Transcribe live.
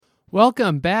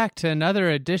Welcome back to another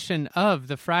edition of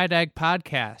the Fried Egg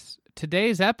Podcast.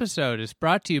 Today's episode is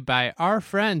brought to you by our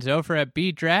friends over at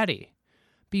B. Draddy.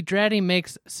 B. Draddy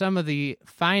makes some of the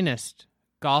finest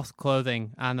golf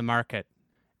clothing on the market,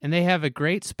 and they have a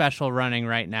great special running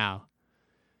right now.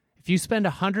 If you spend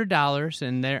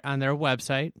 $100 on their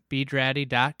website,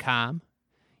 bdraddy.com,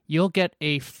 you'll get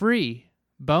a free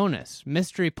bonus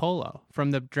mystery polo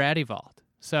from the Draddy Vault.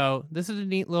 So this is a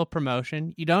neat little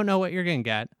promotion. You don't know what you're going to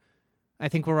get. I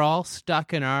think we're all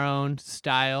stuck in our own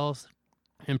styles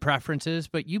and preferences,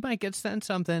 but you might get sent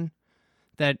something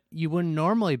that you wouldn't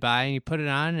normally buy, and you put it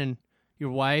on, and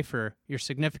your wife or your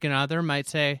significant other might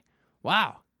say,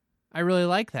 wow, I really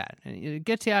like that. And it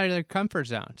gets you out of their comfort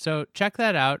zone. So check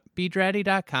that out,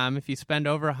 bdraddy.com. If you spend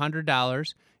over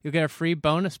 $100, you'll get a free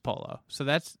bonus polo. So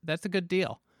that's a good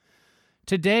deal.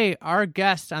 Today, our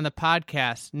guest on the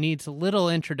podcast needs little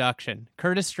introduction.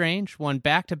 Curtis Strange won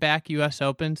back-to-back U.S.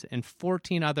 Opens and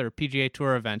 14 other PGA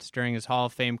Tour events during his Hall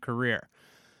of Fame career.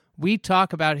 We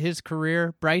talk about his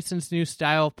career, Bryson's new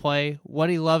style of play, what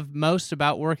he loved most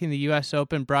about working the U.S.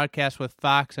 Open broadcast with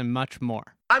Fox, and much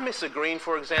more. I miss a green,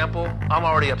 for example, I'm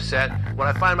already upset. When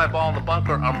I find my ball in the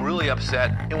bunker, I'm really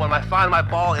upset. And when I find my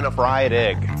ball in a fried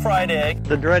egg. Fried egg.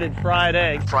 The dreaded fried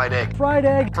egg. Fried egg. Fried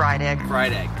egg. Fried egg.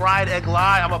 Fried egg. Fried egg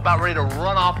lie, I'm about ready to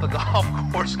run off the golf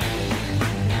course.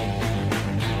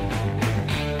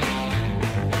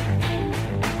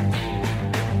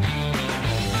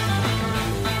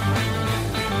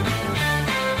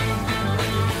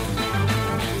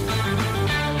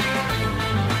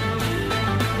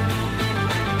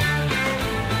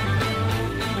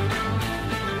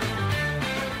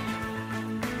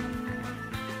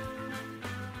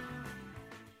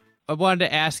 I wanted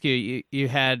to ask you, you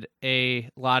had a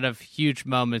lot of huge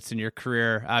moments in your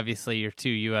career, obviously your 2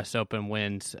 U.S. Open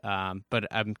wins, but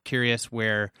I'm curious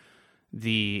where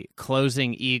the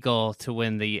closing eagle to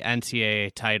win the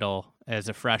NCAA title as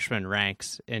a freshman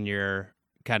ranks in your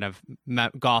kind of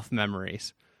golf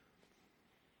memories.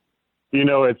 You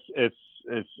know, it's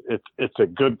a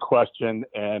good question,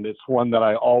 and it's one that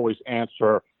I always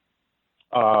answer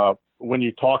when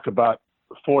you talk about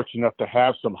fortunate enough to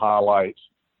have some highlights.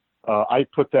 I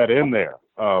put that in there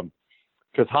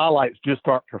because highlights just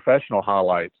aren't professional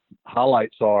highlights.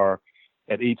 Highlights are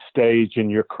at each stage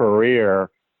in your career,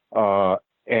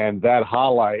 and that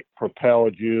highlight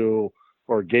propelled you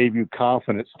or gave you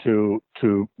confidence to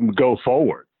go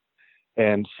forward.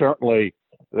 And certainly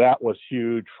that was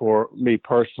huge for me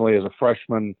personally as a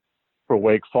freshman for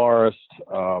Wake Forest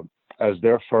as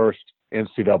their first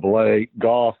NCAA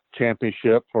golf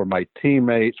championship, for my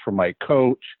teammates, for my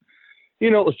coach. You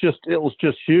know, it was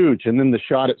just huge. And then the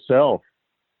shot itself,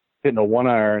 hitting a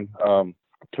 1-iron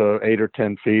to 8 or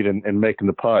 10 feet and making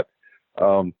the putt.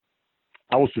 I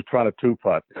was just trying to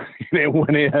 2-putt. It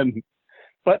went in.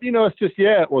 But, you know, it's just,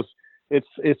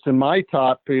 it's in my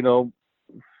top, 3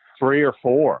 or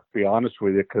 4, to be honest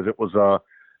with you, because it was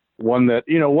one that,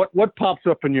 what pops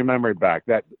up in your memory back?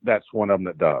 That's one of them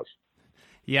that does.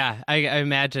 Yeah, I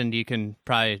imagine you can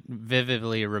probably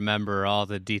vividly remember all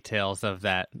the details of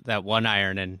that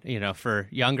 1-iron. And, for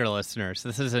younger listeners,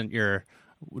 this isn't your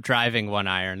driving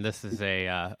 1-iron. This is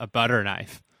a butter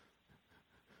knife.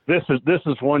 This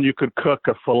is one you could cook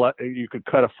a fillet. You could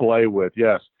cut a fillet with.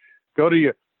 Yes. Go to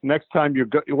your next time you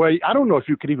go. Well, I don't know if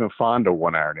you could even find a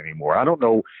 1-iron anymore. I don't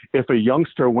know if a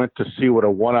youngster went to see what a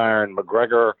 1-iron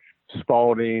McGregor,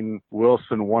 Spalding,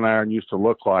 Wilson 1-iron used to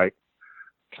look like.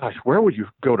 Gosh, where would you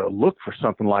go to look for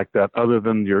something like that other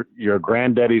than your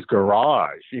granddaddy's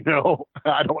garage?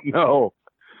 I don't know.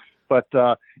 But,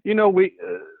 the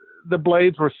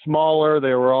blades were smaller.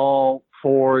 They were all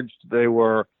forged. They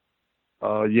were,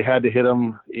 you had to hit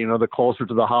them, the closer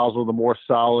to the hosel, the more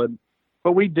solid.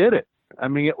 But we did it. I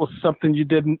mean, it was something you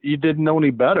didn't know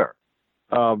any better.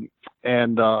 Quite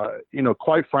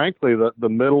frankly, the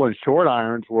middle and short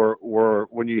irons were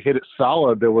when you hit it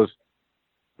solid, there was,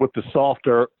 with the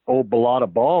softer old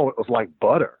Bellata ball, it was like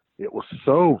butter. It was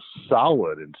so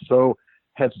solid and so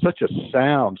had such a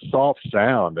soft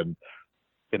sound, and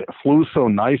it flew so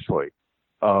nicely.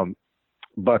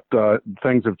 But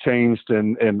things have changed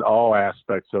in all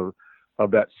aspects of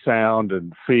that sound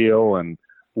and feel and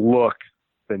look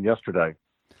than yesterday.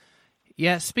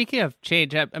 Yeah, speaking of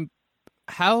change,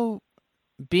 how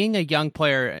being a young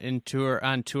player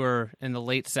on tour in the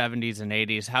late 70s and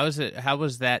 80s, how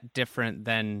was that different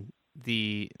than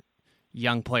the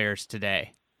young players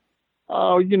today?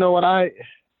 Oh, you know what,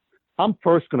 I'm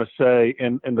first going to say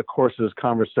in the course of this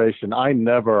conversation, I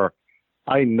never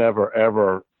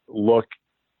ever look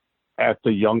at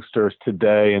the youngsters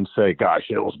today and say, gosh,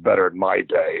 it was better in my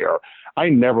day, or I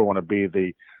never want to be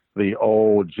the the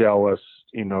old jealous,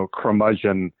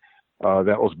 curmudgeon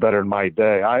that was better in my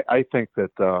day. I think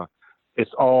that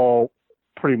it's all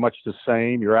pretty much the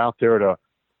same. You're out there to,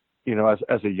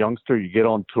 as a youngster, you get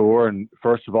on tour, and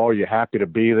first of all, you're happy to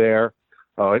be there.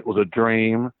 It was a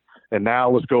dream, and now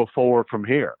let's go forward from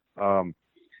here.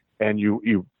 And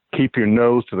you keep your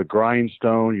nose to the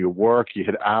grindstone. You work, you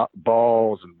hit out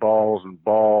balls and balls and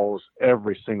balls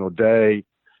every single day.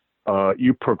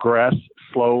 You progress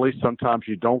slowly. Sometimes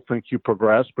you don't think you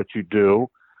progress, but you do.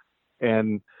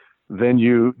 And then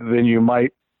you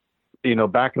might,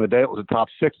 back in the day it was a top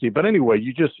 60. But anyway,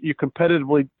 you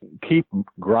competitively keep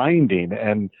grinding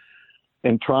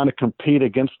and trying to compete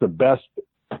against the best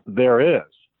there is.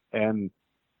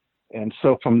 And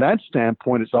so from that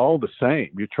standpoint, it's all the same.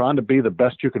 You're trying to be the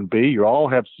best you can be. You all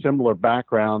have similar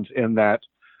backgrounds in that,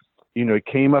 you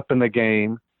came up in the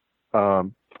game,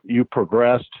 you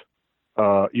progressed,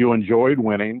 you enjoyed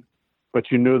winning,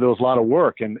 but you knew there was a lot of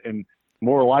work. And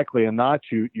more likely than not,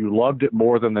 you loved it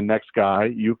more than the next guy.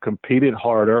 You competed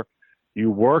harder.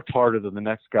 You worked harder than the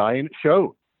next guy, and it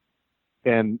showed.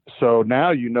 And so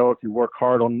now, if you work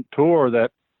hard on tour,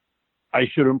 that I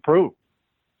should improve.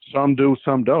 Some do,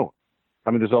 some don't. I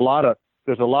mean, there's a lot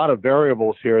of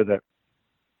variables here that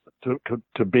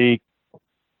to be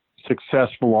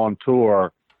successful on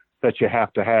tour that you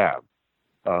have to have.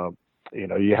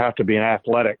 You have to be an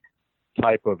athletic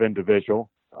type of individual.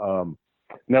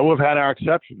 Now we've had our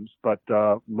exceptions, but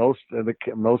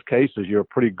most cases you're a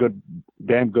pretty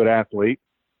damn good athlete.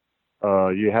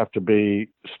 You have to be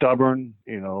stubborn.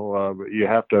 You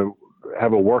have to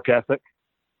have a work ethic.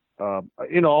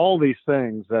 All these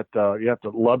things that you have to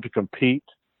love to compete,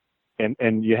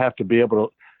 and you have to be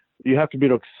able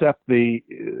to accept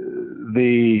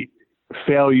the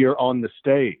failure on the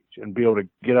stage and be able to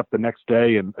get up the next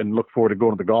day and look forward to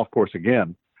going to the golf course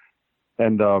again,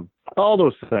 and all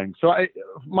those things. So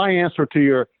my answer to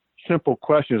your simple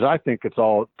question is I think it's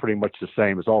all pretty much the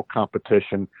same. It's all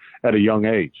competition at a young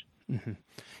age. Mm-hmm.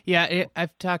 Yeah,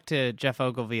 I've talked to Jeff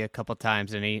Ogilvy a couple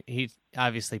times, and he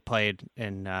obviously played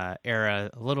in era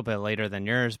a little bit later than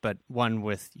yours, but one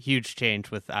with huge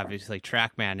change with obviously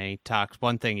TrackMan. And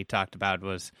one thing he talked about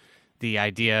was the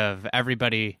idea of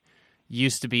everybody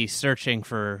used to be searching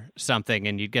for something,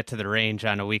 and you'd get to the range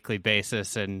on a weekly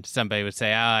basis, and somebody would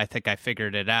say, "Oh, I think I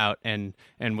figured it out." And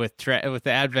with the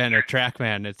advent of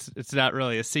TrackMan, it's not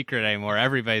really a secret anymore.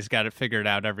 Everybody's got it figured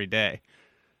out every day.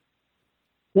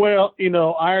 Well,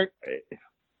 our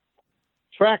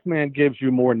TrackMan gives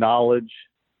you more knowledge,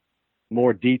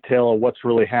 more detail of what's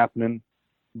really happening,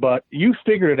 but you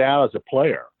figured it out as a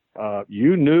player.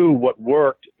 You knew what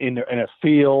worked in a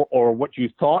feel, or what you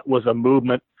thought was a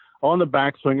movement on the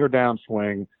backswing or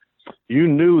downswing. You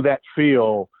knew that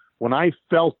feel. When I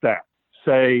felt that,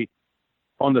 say,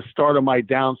 on the start of my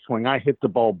downswing, I hit the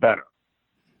ball better.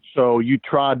 So you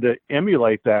tried to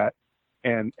emulate that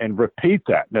and repeat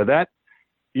that. Now that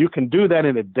you can do that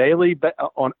in a daily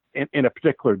in a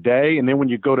particular day, and then when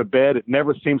you go to bed, it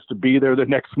never seems to be there the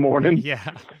next morning.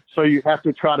 Yeah. So you have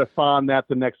to try to find that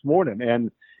the next morning, and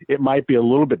it might be a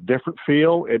little bit different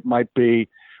feel. It might be,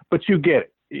 but you get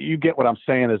it. You get what I'm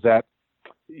saying is that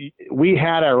we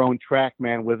had our own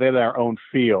TrackMan within our own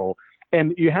feel,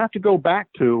 and you have to go back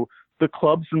to the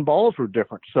clubs and balls were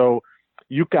different. So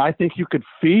I think you could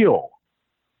feel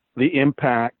the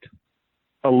impact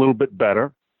a little bit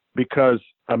better, because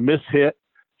a mishit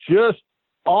just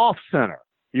off center,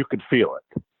 you could feel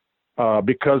it,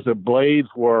 because the blades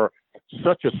were had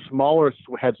such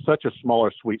a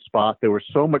smaller sweet spot. They were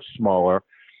so much smaller,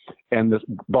 and the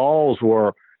balls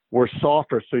were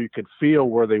softer, so you could feel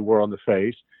where they were on the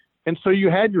face. And so you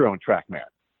had your own TrackMan,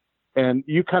 and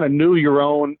you kind of knew your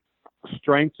own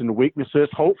strengths and weaknesses.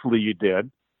 Hopefully you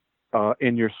did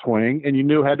in your swing, and you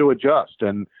knew how to adjust.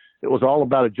 And it was all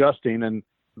about adjusting, and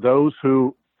those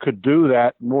who could do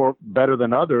that better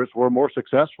than others were more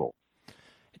successful.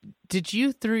 Did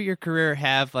you through your career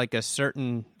have like a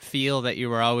certain feel that you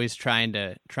were always trying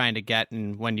to get,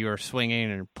 and when you were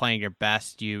swinging and playing your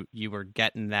best, you were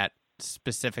getting that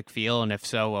specific feel? And if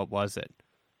so, what was it?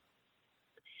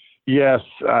 Yes,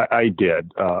 I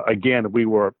did. Again, we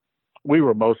were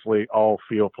mostly all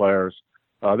field players.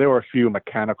 There were a few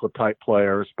mechanical type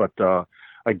players, but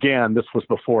again, this was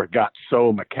before it got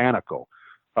so mechanical.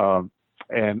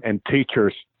 And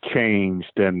teachers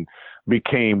changed and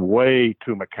became way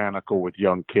too mechanical with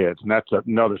young kids. And that's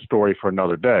another story for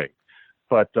another day.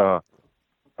 But,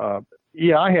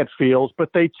 yeah, I had feels, but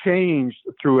they changed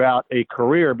throughout a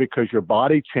career, because your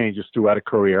body changes throughout a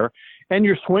career, and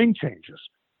your swing changes.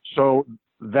 So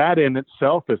that in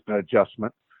itself is an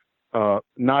adjustment.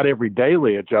 not every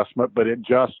daily adjustment, but it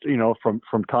just,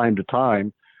 from time to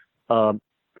time.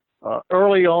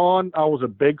 Early on, I was a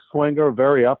big swinger,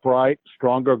 very upright,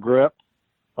 stronger grip,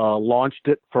 launched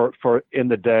it for in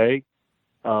the day.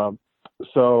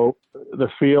 So the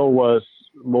feel was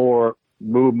more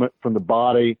movement from the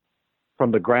body,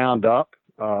 from the ground up,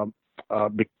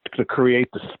 to create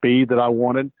the speed that I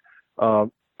wanted.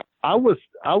 I was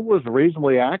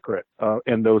reasonably accurate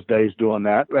in those days doing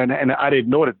that, and I didn't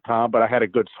know it at the time, but I had a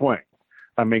good swing.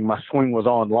 I mean, my swing was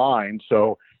online,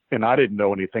 and I didn't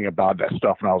know anything about that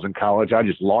stuff when I was in college. I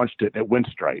just launched it and it went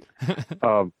straight.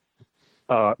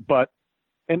 But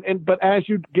as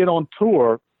you get on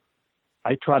tour,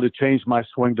 I try to change my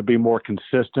swing to be more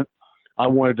consistent. I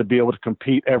wanted to be able to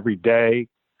compete every day,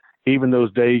 even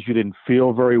those days you didn't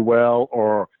feel very well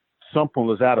or something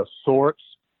was out of sorts.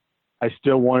 I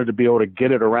still wanted to be able to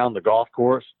get it around the golf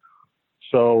course.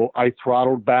 So I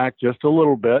throttled back just a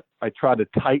little bit. I tried to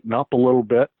tighten up a little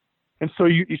bit. And so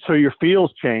your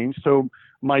feels change. So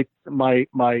my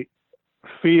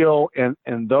feel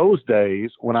in those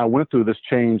days when I went through this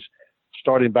change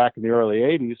starting back in the early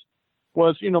 80s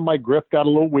was, my grip got a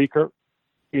little weaker.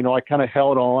 I kind of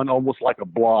held on almost like a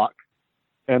block.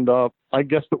 And I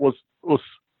guess it was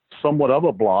somewhat of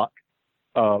a block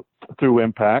through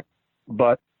impact.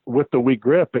 But with the weak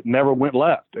grip, it never went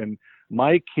left. And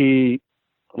my key,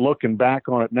 looking back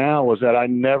on it now, was that I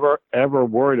never, ever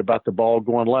worried about the ball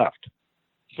going left.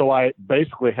 So I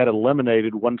basically had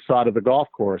eliminated one side of the golf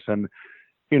course. And,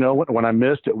 when I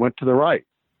missed, it went to the right.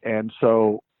 And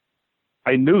so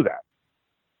I knew that.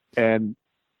 And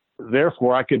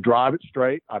therefore, I could drive it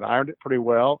straight. I'd ironed it pretty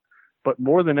well. But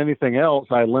more than anything else,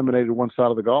 I eliminated one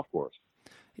side of the golf course.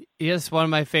 Yes, one of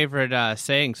my favorite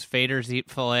sayings, faders eat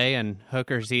filet and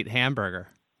hookers eat hamburger.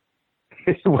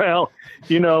 Well,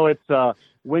 it's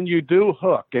when you do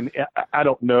hook, and I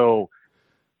don't know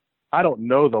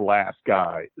the last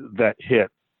guy that hit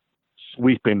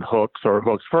sweeping hooks or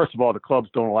hooks. First of all, the clubs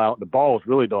don't allow it. The balls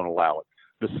really don't allow it,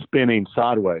 the spinning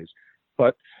sideways.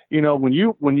 But, when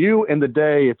you in the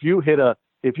day, if you hit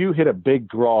a big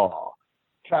draw,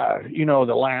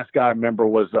 the last guy I remember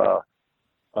was,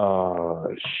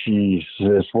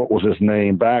 Jesus, what was his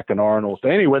name back in Arnold's?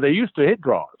 Anyway, they used to hit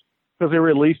draws because they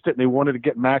released it and they wanted to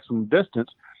get maximum distance.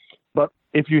 But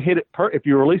if you hit it, if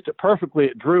you released it perfectly,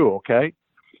 it drew. Okay.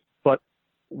 But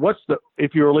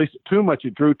if you released it too much,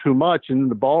 it drew too much and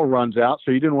the ball runs out.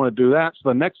 So you didn't want to do that. So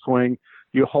the next swing,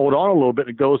 you hold on a little bit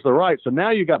and it goes to the right. So now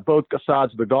you got both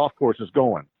sides of the golf courses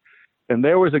going. And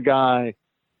there was a guy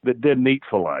that didn't eat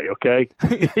filet. Okay.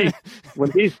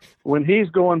 when he's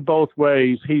going both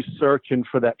ways, he's searching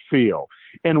for that feel.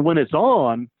 And when it's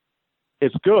on,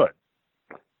 it's good.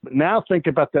 But now think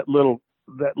about that little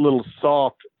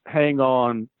soft hang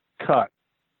on cut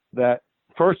that,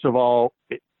 first of all,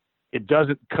 it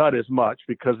doesn't cut as much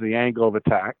because of the angle of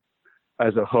attack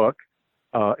as a hook.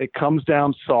 It comes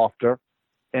down softer,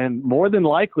 and more than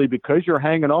likely, because you're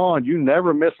hanging on, you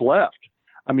never miss left.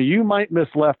 I mean, you might miss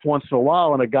left once in a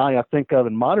while, and a guy I think of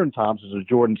in modern times is a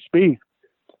Jordan Spieth.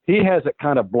 He has it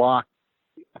kind of blocked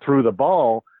through the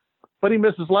ball, but he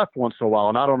misses left once in a while,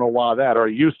 and I don't know why that, or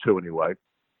he used to anyway.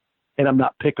 And I'm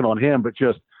not picking on him, but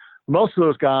just most of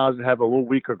those guys that have a little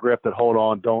weaker grip that hold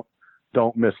on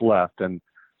don't miss left, and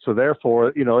so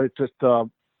therefore, it's just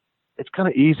it's kind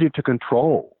of easy to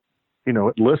control.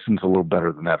 It listens a little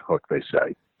better than that hook, they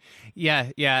say. Yeah.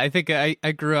 I think I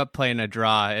grew up playing a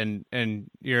draw, and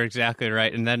you're exactly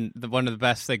right. And then one of the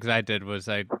best things I did was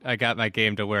I got my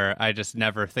game to where I just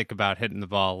never think about hitting the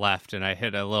ball left, and I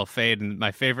hit a little fade. And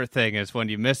my favorite thing is when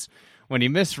you miss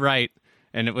right,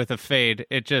 and with a fade,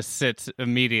 it just sits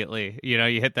immediately. You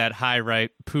hit that high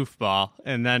right poof ball,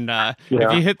 and then if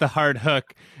you hit the hard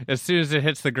hook, as soon as it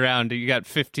hits the ground, you got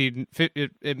 15.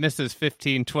 It misses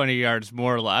 15, 20 yards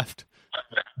more left.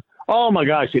 Oh my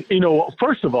gosh!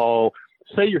 First of all,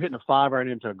 say you're hitting a 5-iron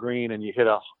into a green and you hit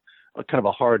a kind of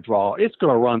a hard draw, it's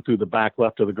going to run through the back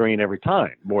left of the green every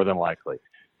time, more than likely.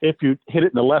 If you hit it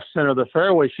in the left center of the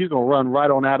fairway, she's going to run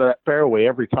right on out of that fairway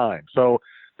every time. So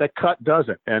that cut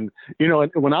doesn't. And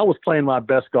when I was playing my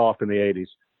best golf in the 80s,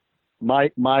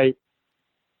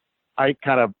 I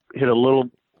kind of hit a little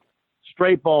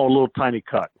straight ball, a little tiny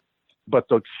cut. But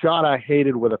the shot I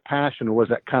hated with a passion was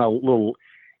that kind of little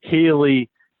heely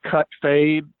cut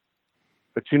fade.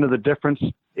 But the difference,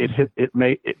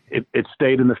 it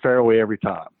stayed in the fairway every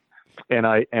time. And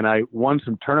I won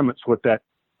some tournaments with that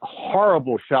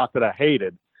horrible shot that I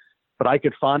hated, but I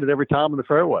could find it every time in the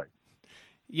fairway.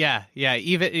 Yeah.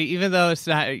 Even though it's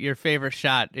not your favorite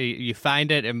shot, you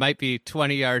find it. It might be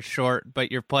 20 yards short,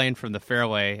 but you're playing from the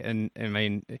fairway, and I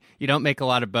mean, you don't make a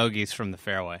lot of bogeys from the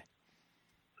fairway.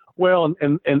 Well,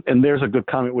 and there's a good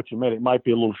comment which you made. It might be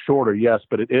a little shorter, yes,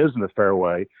 but it is in the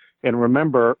fairway. And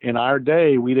remember, in our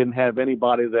day, we didn't have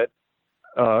anybody that,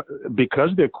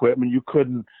 because of the equipment,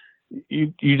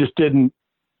 you just didn't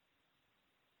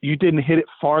hit it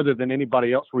farther than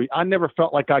anybody else. I never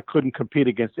felt like I couldn't compete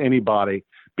against anybody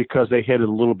because they hit it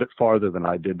a little bit farther than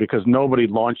I did, because nobody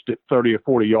launched it 30 or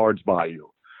 40 yards by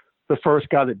you. The first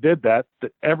guy that did that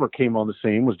ever came on the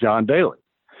scene was John Daly.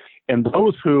 And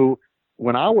those who,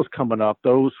 when I was coming up,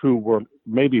 those who were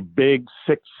maybe big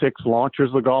 6'6" launchers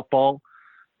of the golf ball,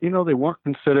 they weren't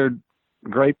considered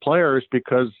great players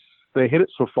because they hit it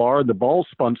so far, the ball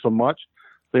spun so much,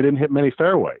 they didn't hit many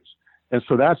fairways. And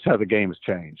so that's how the game has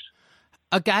changed.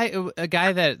 A guy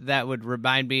that would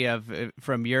remind me of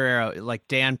from your era, like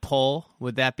Dan Pohl,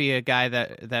 would that be a guy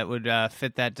that would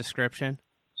fit that description?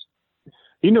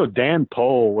 Dan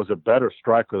Pohl was a better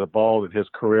striker of the ball than his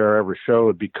career ever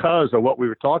showed because of what we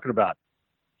were talking about.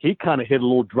 He kind of hit a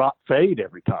little drop fade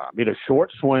every time. He had a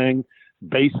short swing,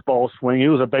 baseball swing. He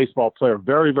was a baseball player,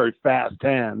 very, very fast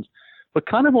hands, but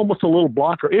kind of almost a little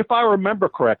blocker, if I remember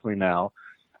correctly now.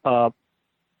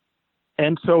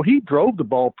 And so he drove the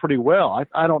ball pretty well.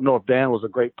 I don't know if Dan was a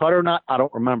great putter or not. I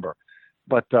don't remember.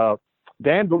 But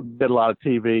Dan did a lot of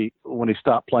TV when he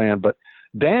stopped playing. But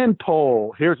Dan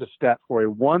Pohl, here's a stat for you,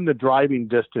 won the driving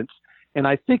distance, and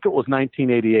I think it was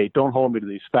 1988. Don't hold me to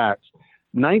these facts.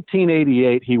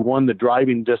 1988, he won the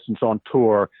driving distance on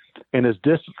tour, and his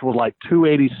distance was like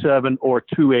 287 or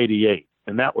 288,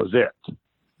 and that was it.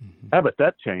 Mm-hmm. How about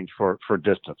that change for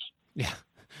distance? Yeah.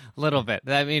 A little bit.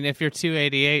 I mean, if you're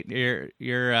 288,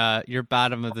 you're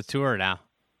bottom of the tour now.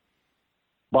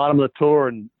 Bottom of the tour,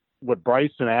 and what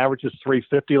Bryson averages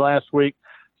 350 last week,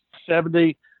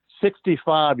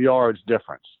 65 yards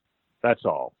difference. That's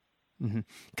all.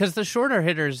 Because the shorter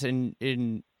hitters in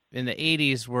the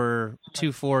 80s were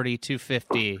 240,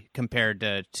 250 compared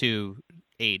to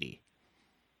 280.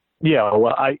 Yeah,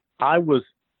 well, I was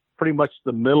pretty much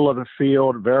the middle of the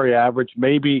field, very average,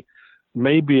 maybe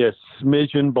a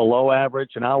smidgen below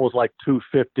average, and I was like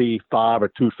 255 or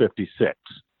 256.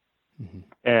 Mm-hmm.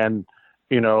 And,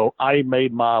 I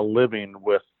made my living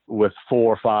with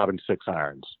 4, 5, and 6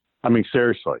 irons. I mean,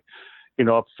 seriously,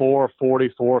 440,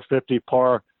 450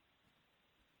 par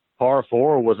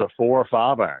 4 was a 4 or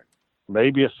 5 iron,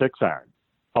 maybe a 6 iron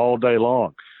all day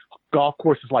long. Golf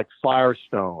courses like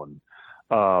Firestone,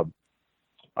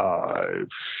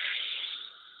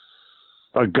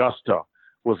 Augusta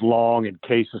was long in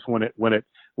cases when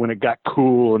it got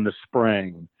cool in the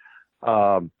spring.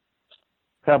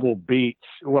 Pebble Beach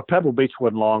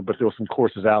wasn't long, but there were some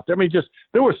courses out there. I mean,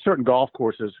 there were certain golf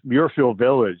courses. Muirfield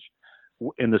Village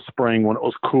in the spring when it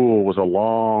was cool was a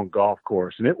long golf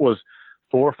course, and it was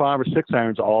 4 or 5 or 6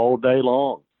 irons all day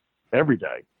long, every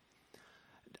day.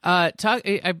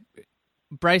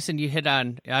 Bryson, you hit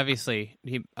on, obviously,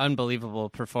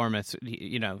 unbelievable performance.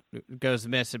 Goes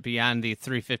miss beyond the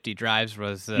 350 drives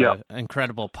was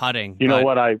incredible putting. You know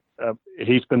what?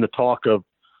 He's been the talk of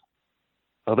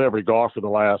every golfer the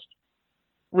last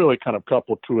really kind of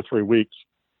couple of 2 or 3 weeks,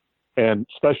 and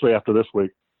especially after this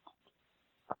week.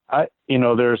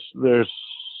 There's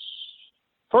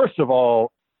first of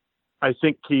all, I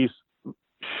think he's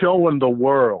showing the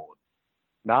world.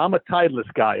 Now, I'm a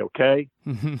Titleist guy, okay?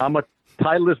 I'm a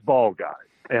Titleist ball guy,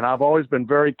 and I've always been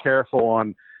very careful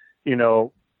on,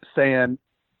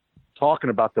 talking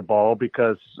about the ball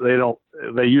because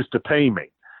they used to pay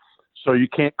me. So you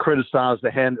can't criticize the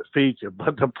hand that feeds you.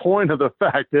 But the point of the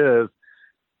fact is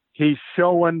he's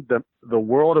showing the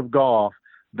world of golf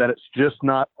that it's just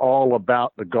not all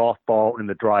about the golf ball and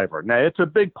the driver. Now, it's a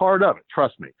big part of it,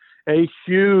 trust me, a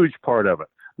huge part of it,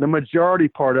 the majority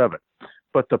part of it.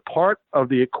 But the part of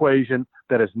the equation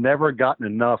that has never gotten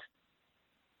enough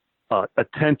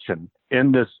attention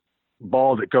in this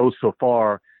ball that goes so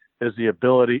far is the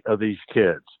ability of these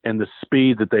kids and the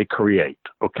speed that they create,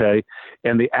 okay,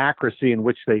 and the accuracy in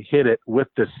which they hit it with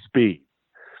the speed.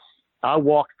 I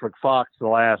walked for Fox the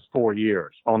last 4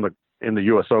 years in the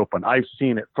U.S. Open. I've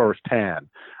seen it firsthand.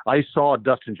 I saw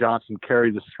Dustin Johnson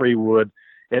carry the 3-wood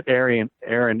at Aaron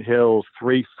Hill's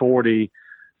 340,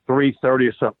 330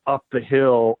 or something up the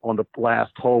hill on the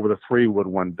last hole with a 3-wood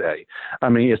one day. I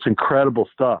mean, it's incredible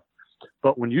stuff.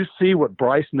 But when you see what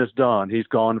Bryson has done, he's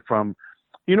gone from,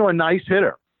 a nice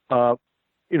hitter, a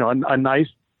nice,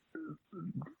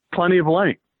 plenty of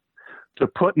length, to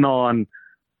putting on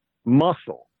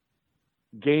muscle,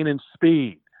 gaining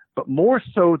speed, but more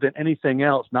so than anything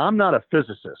else. Now, I'm not a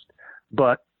physicist,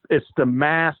 but it's the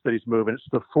mass that he's moving. It's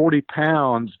the 40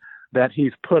 pounds that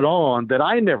he's put on that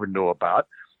I never knew about.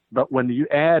 But when you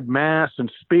add mass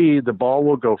and speed, the ball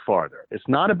will go farther. It's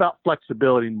not about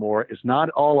flexibility anymore. It's not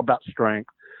all about strength.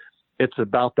 It's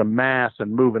about the mass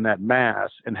and moving that mass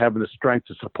and having the strength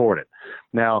to support it.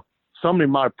 Now, somebody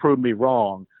might prove me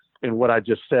wrong in what I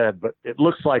just said, but it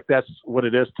looks like that's what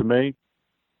it is to me.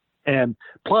 And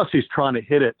plus, he's trying to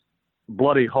hit it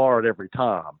bloody hard every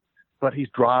time, but he's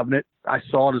driving it. I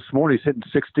saw this morning he's hitting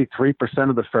 63%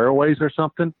 of the fairways or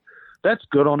something. That's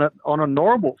good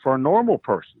for a normal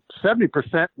person.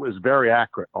 70% was very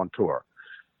accurate on tour,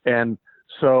 and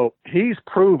so he's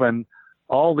proven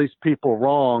all these people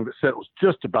wrong that said it was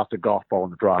just about the golf ball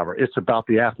and the driver. It's about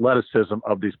the athleticism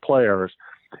of these players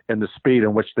and the speed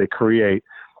in which they create.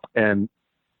 And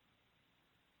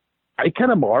I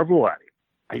kind of marvel at him.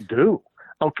 I do.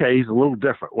 Okay, he's a little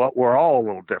different. Well, we're all a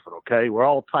little different, okay? We're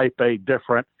all type A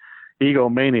different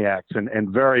egomaniacs and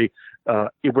very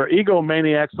we're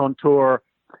egomaniacs on tour,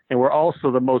 and we're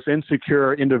also the most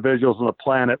insecure individuals on the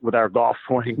planet with our golf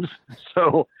swings.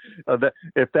 So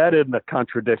if that isn't a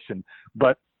contradiction,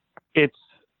 but he's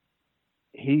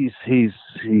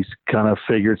kind of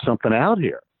figured something out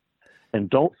here. And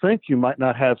don't think you might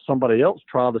not have somebody else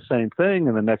try the same thing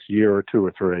in the next year or two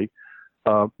or three,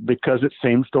 because it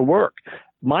seems to work.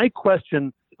 My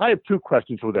question, I have two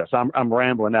questions with this. I'm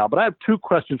rambling now, but I have two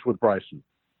questions with Bryson.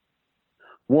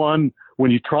 One,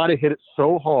 when you try to hit it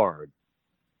so hard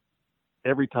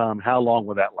every time, how long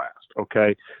will that last?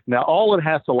 Okay. Now, all it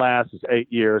has to last is 8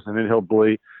 years, and then he'll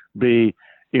be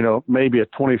maybe a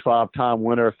 25-time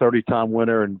winner, 30-time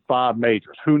winner, and 5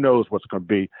 majors. Who knows what's going to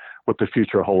be, what the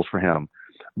future holds for him.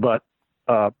 But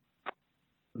the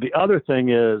other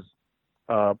thing is,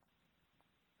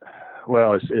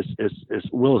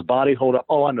 will his body hold up?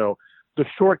 Oh, I know. The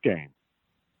short game.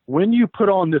 When you put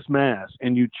on this mass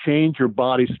and you change your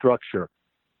body structure,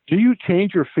 do you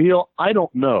change your feel? I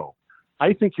don't know.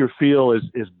 I think your feel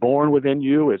is born within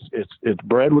you. It's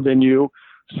bred within you.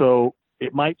 So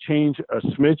it might change a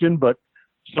smidgen, but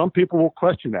some people will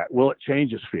question that. Will it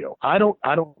change his feel? I don't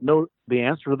know the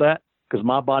answer to that because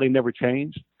my body never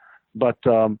changed. But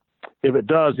if it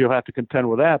does, he'll have to contend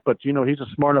with that. But he's a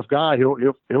smart enough guy.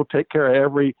 He'll take care of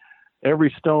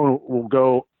every stone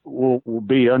will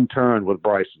be unturned with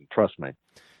Bryson. Trust me.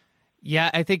 Yeah,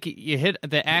 I think you hit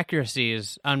the accuracy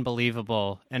is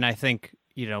unbelievable, and I think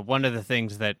one of the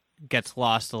things that gets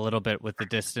lost a little bit with the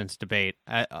distance debate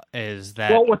is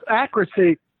that with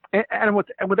accuracy and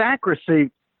with accuracy,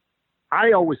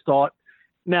 I always thought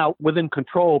now within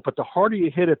control, but the harder you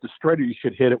hit it, the straighter you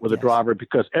should hit it with a driver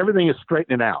because everything is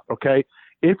straightening out. Okay,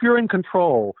 if you're in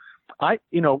control.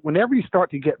 Whenever you start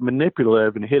to get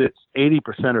manipulative and hit it 80%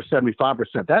 or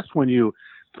 75%, that's when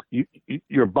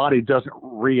your body doesn't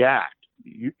react.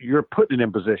 You're putting it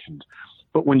in positions.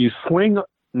 But when you swing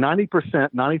 90%,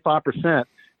 95%,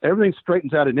 everything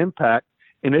straightens out in impact.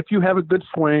 And if you have a good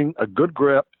swing, a good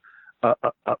grip, a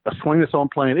swing that's on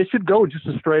plane, it should go just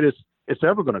as straight as it's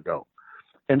ever going to go.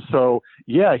 And so,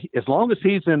 as long as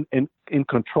he's in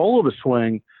control of the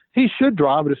swing, he should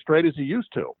drive it as straight as he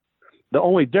used to. The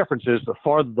only difference is the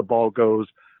farther the ball goes,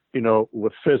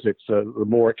 with physics, the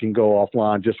more it can go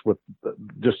offline just with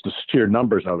just the sheer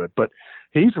numbers of it. But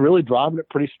he's really driving it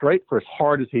pretty straight for as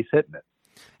hard as he's hitting it.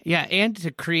 Yeah, and to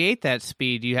create that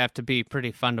speed, you have to be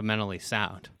pretty fundamentally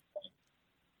sound.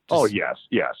 Oh, yes.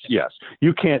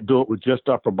 You can't do it with just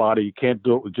upper body. You can't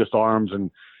do it with just arms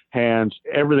and hands.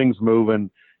 Everything's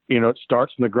moving. It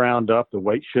starts from the ground up, the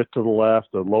weight shift to the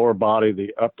left, the lower body,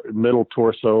 the upper middle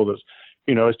torso,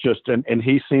 it's just, and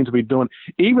he seems to be doing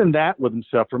even that with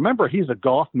himself. Remember, he's a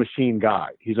golf machine guy.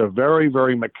 He's a very,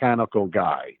 very mechanical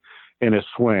guy in his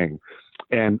swing.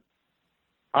 And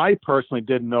I personally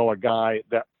didn't know a guy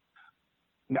that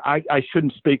I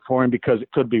shouldn't speak for him because it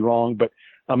could be wrong, but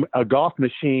a golf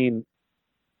machine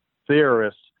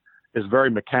theorist is very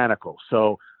mechanical.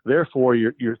 So therefore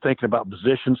you're thinking about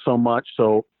positions so much.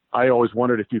 So I always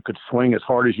wondered if you could swing as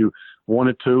hard as you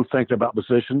wanted to, thinking about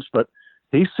positions, but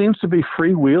he seems to be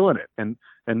freewheeling it and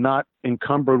not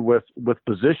encumbered with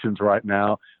positions right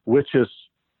now, which is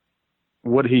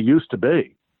what he used to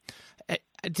be.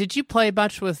 Did you play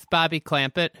much with Bobby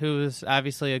Clampett, who's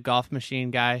obviously a golf machine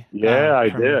guy? Yeah, I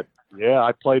did. Yeah,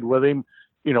 I played with him.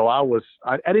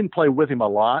 I didn't play with him a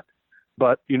lot,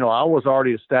 but, I was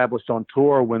already established on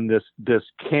tour when this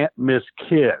can't miss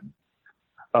kid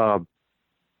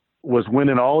was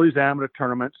winning all these amateur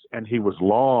tournaments, and he was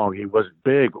long. He wasn't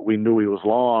big, but we knew he was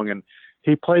long. And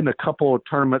he played in a couple of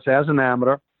tournaments as an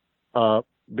amateur,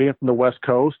 being from the West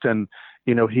Coast. And,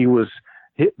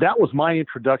 that was my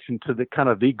introduction to the kind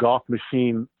of the golf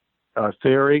machine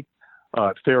theory.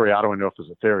 I don't know if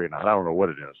it's a theory or not. I don't know what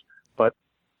it is. But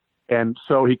And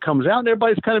so he comes out and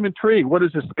everybody's kind of intrigued. What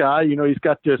is this guy? You know, he's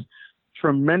got this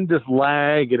tremendous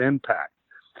lag and impact.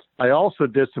 I also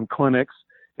did some clinics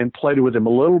and played with him a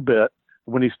little bit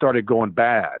when he started going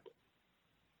bad.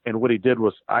 And what he did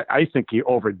was, I think he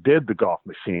overdid the golf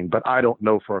machine, but I don't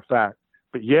know for a fact.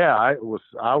 But yeah, I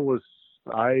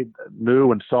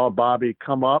knew and saw Bobby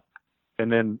come up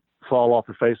and then fall off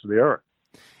the face of the earth.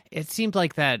 It seemed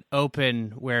like that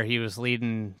Open where he was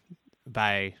leading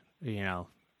by, you know,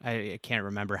 I can't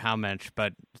remember how much,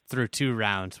 but through 2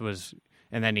 rounds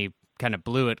and then he kind of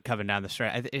blew it coming down the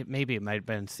stretch. Maybe it might have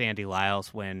been Sandy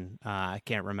Lyle's win. I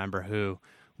can't remember who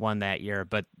won that year,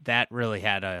 but that really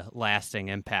had a lasting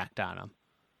impact on him.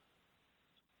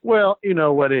 Well, you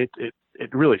know what, it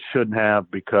really shouldn't have,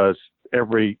 because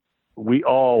we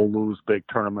all lose big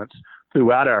tournaments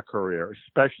throughout our career,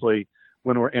 especially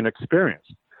when we're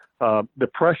inexperienced. The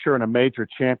pressure in a major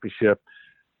championship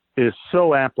is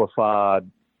so amplified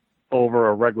over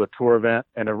a regular tour event,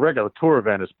 and a regular tour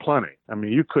event is plenty. I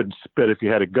mean, you couldn't spit if you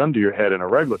had a gun to your head in a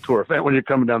regular tour event when you're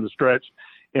coming down the stretch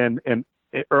and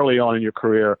early on in your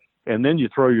career, and then you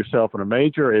throw yourself in a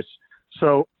major.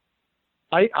 So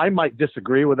I might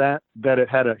disagree with that it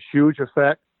had a huge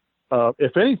effect.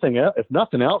 If anything else, if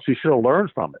nothing else, you should have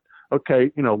learned from it.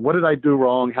 Okay, you know, what did I do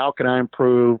wrong? How can I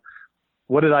improve?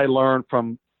 What did I learn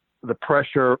from the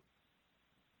pressure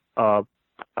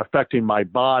affecting my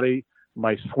body,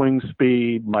 my swing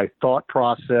speed, my thought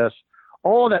process?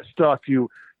 All that stuff you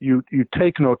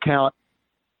take into account,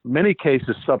 many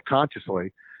cases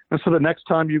subconsciously. And so the next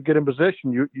time you get in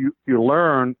position, you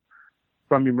learn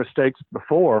from your mistakes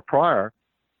prior.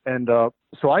 And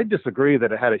so I disagree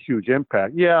that it had a huge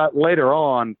impact. Yeah, later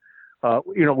on,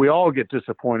 you know, we all get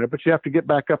disappointed, but you have to get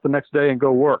back up the next day and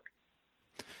go work.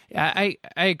 Yeah, I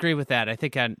agree with that. I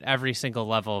think on every single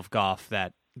level of golf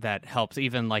that helps,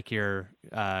 even like your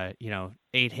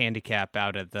 8 handicap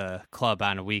out at the club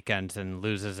on a weekend and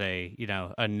loses a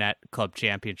net club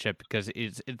championship, because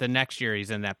the next year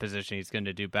he's in that position, he's going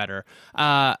to do better.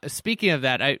 Speaking of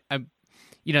that, I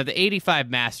the 85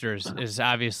 Masters is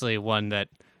obviously one that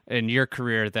in your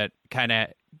career that kind of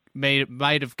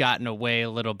might have gotten away a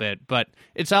little bit, but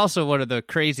it's also one of the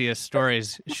craziest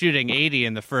stories, shooting 80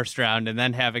 in the first round and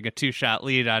then having a 2-shot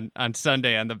lead on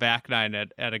Sunday on the back nine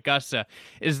at Augusta.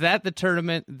 Is that the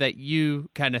tournament that you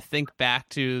kind of think back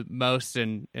to most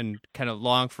and kind of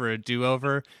long for a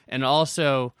do-over? And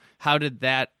also, how did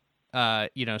that,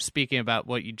 speaking about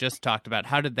what you just talked about,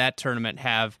 how did that tournament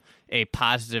have a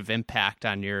positive impact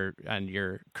on your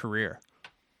career?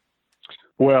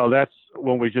 Well, that's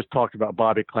when we just talked about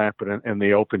Bobby Clampett and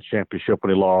the Open Championship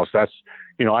when he lost. That's,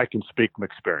 I can speak from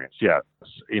experience. Yes.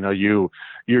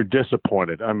 You're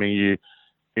disappointed. I mean,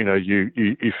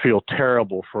 you feel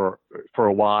terrible for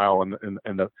a while.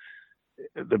 And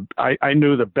I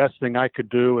knew the best thing I could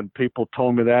do, and people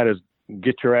told me that, is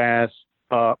get your ass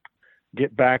up,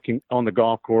 get back on the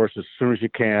golf course as soon as you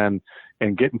can,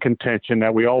 and get in contention.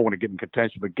 Now, we all want to get in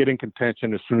contention, but get in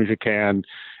contention as soon as you can,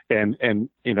 and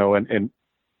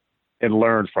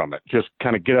learn from it. Just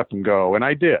kind of get up and go. And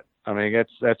I did. I mean,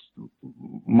 that's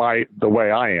the way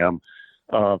I am.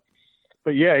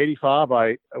 But yeah,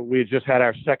 85, we had just had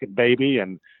our second baby,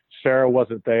 and Sarah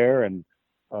wasn't there. And,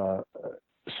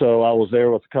 so I was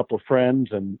there with a couple of friends,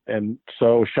 and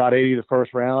so shot 80 the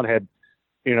first round,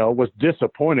 was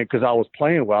disappointed because I was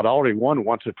playing well. I'd already won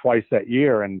once or twice that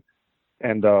year.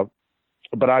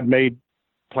 But I'd made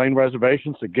plane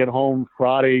reservations to get home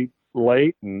Friday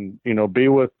late and, be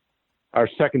with our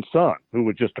second son, who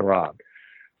had just arrived.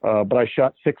 But I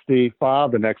shot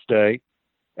 65 the next day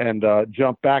and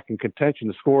jumped back in contention.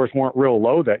 The scores weren't real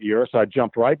low that year, so I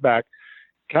jumped right back,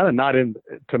 kind of not in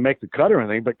to make the cut or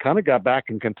anything, but kind of got back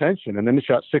in contention. And then I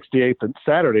shot 68th on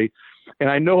Saturday, and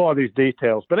I know all these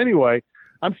details. But anyway,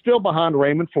 I'm still behind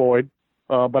Raymond Floyd,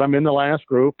 but I'm in the last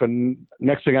group, and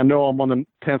next thing I know, I'm on the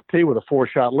 10th tee with a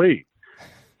 4-shot lead.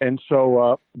 And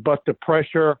so, but the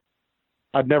pressure,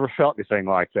 I'd never felt anything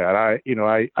like that.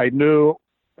 I knew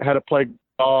how to play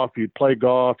golf. You'd play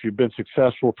golf. You've been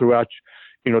successful throughout,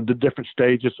 the different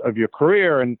stages of your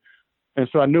career. And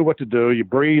so I knew what to do. You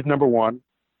breathe, number one.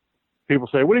 People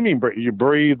say, what do you mean breathe? You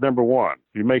breathe, number one.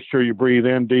 You make sure you breathe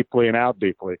in deeply and out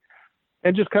deeply,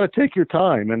 and just kind of take your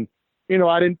time. And,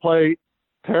 I didn't play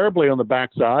terribly on the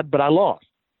backside, but I lost,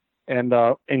 and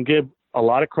give a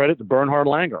lot of credit to Bernhard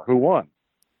Langer, who won.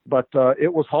 But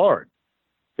it was hard.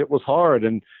 It was hard,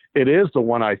 and it is the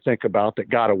one I think about that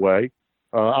got away.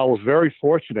 I was very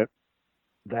fortunate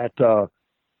that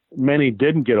many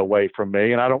didn't get away from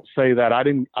me, and I don't say that I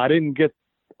didn't get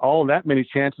all that many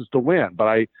chances to win, but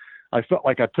I felt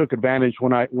like I took advantage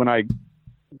when I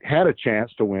had a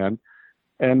chance to win,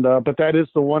 And but that is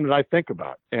the one that I think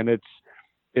about. And it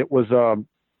was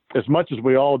as much as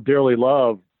we all dearly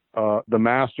love the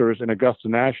Masters and Augusta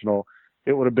National,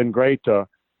 it would have been great to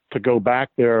go back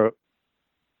there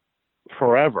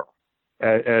forever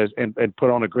and put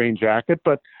on a green jacket.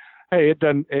 But hey, it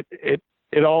doesn't.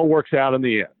 It all works out in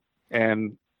the end,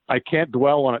 and I can't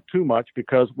dwell on it too much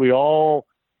because we all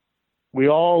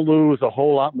lose a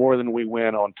whole lot more than we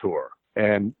win on tour,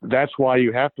 and that's why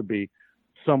you have to be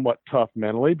somewhat tough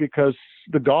mentally, because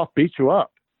the golf beats you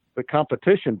up, the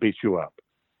competition beats you up.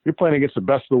 You're playing against the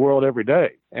best of the world every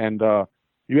day, and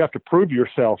you have to prove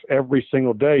yourself every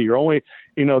single day. You're only,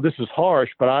 this is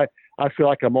harsh, but I feel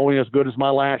like I'm only as good as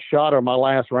my last shot or my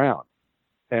last round.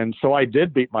 And so I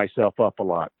did beat myself up a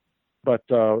lot. But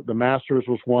the Masters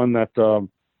was one that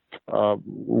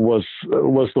was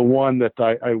the one that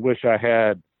I wish I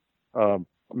had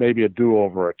maybe a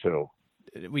do-over or two.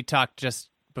 We talked just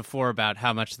before about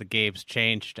how much the game's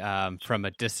changed from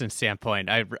a distance standpoint.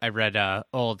 I read an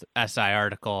old SI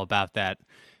article about that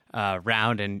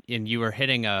round, and you were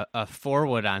hitting a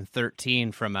 4-wood on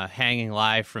 13 from a hanging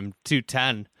lie from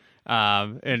 210.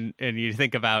 And you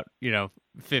think about,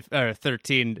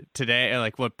 13 today,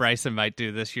 like what Bryson might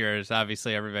do this year is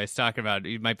obviously everybody's talking about.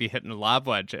 You might be hitting a lob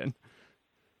wedge in.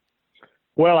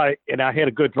 Well, I had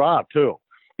a good drive too.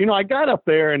 I got up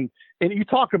there and you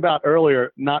talk about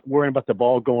earlier not worrying about the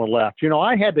ball going left.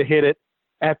 I had to hit it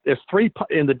at those 3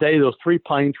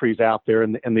 pine trees out there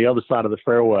in the other side of the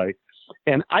fairway,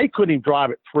 and I couldn't even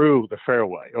drive it through the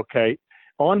fairway. Okay,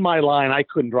 on my line, I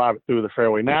couldn't drive it through the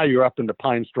fairway. Now you're up into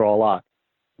pine straw a lot,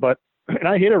 and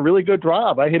I hit a really good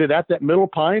drive. I hit it at that middle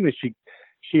pine, and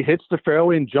she hits the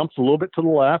fairway and jumps a little bit to the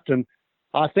left, and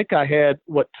I think I had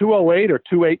 208 or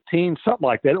 218, something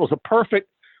like that. It was a perfect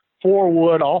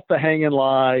 4-wood off the hanging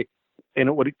lie, and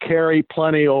it would carry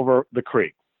plenty over the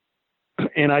creek.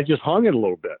 And I just hung it a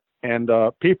little bit. And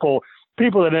people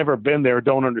that never been there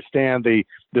don't understand the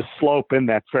slope in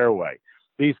that fairway.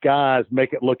 These guys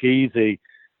make it look easy,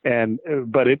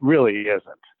 but it really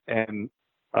isn't. And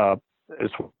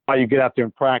it's why you get out there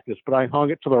and practice. But I hung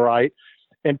it to the right.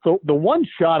 And so the one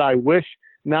shot I wish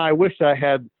I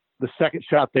had the second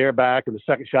shot there back and the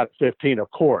second shot at 15, of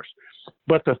course.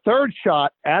 But the third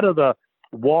shot out of the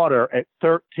water at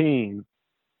 13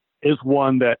 is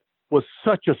one that was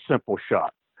such a simple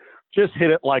shot. Just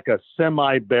hit it like a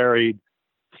semi-buried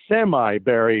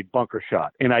bunker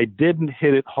shot. And I didn't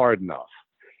hit it hard enough.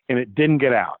 And it didn't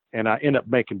get out. And I ended up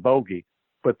making bogey.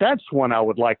 But that's one I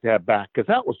would like to have back, because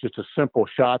that was just a simple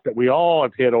shot that we all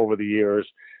have hit over the years.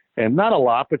 And not a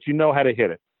lot, but you know how to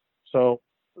hit it. So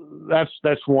that's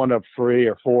one of 3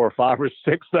 or 4 or 5 or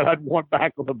 6 that I'd want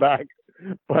back on the back.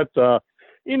 But,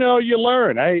 you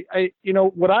learn.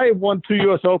 Would I have won 2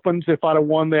 U.S. Opens if I'd have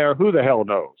won there? Who the hell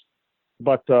knows?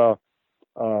 But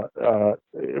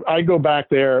I go back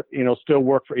there, still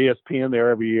work for ESPN there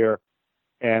every year.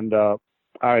 And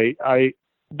I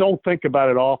don't think about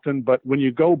it often, but when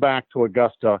you go back to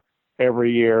Augusta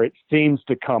every year, it seems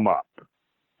to come up.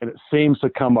 And it seems to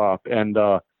come up, and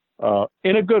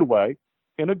in a good way.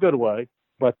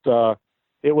 But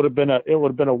it would have been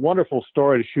a wonderful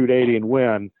story to shoot 80 and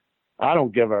win. I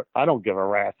don't give a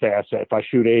rat's ass if I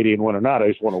shoot 80 and win or not. I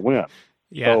just want to win.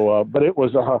 Yeah. So, but it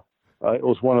was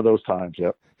one of those times.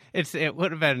 Yep. It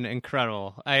would have been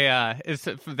incredible. It's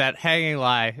that hanging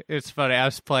lie. It's funny. I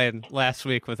was playing last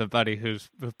week with a buddy who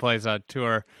plays on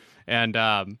tour, and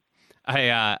I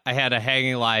had a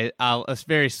hanging lie. It's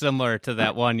very similar to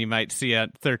that one you might see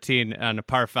at 13 on a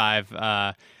par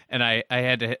 5. And I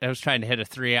was trying to hit a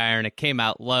 3-iron. It came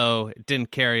out low. It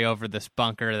didn't carry over this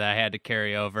bunker that I had to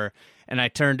carry over. And I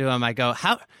turned to him. I go,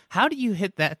 how do you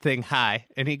hit that thing high?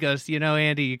 And he goes,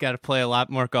 Andy, you got to play a lot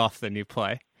more golf than you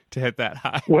play to hit that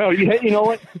high. Well, you know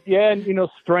what? Yeah, and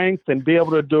strength and be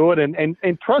able to do it.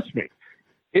 And trust me,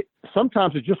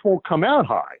 sometimes it just won't come out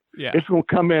high. Yeah. It's going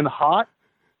to come in hot.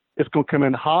 It's going to come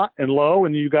in hot and low,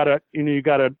 and you got to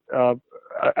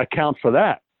account for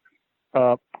that.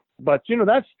 But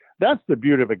that's the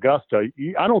beauty of Augusta.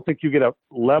 I don't think you get a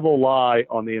level lie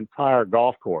on the entire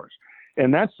golf course,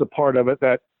 and that's the part of it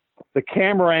that the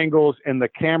camera angles and the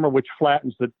camera, which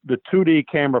flattens the 2D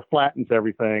camera, flattens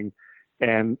everything,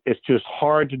 and it's just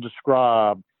hard to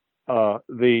describe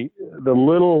the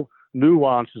little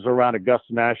nuances around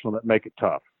Augusta National that make it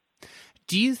tough.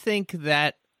 Do you think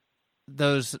that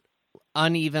those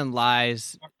uneven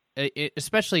lies,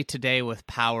 especially today with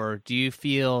power, do you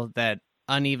feel that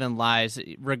uneven lies,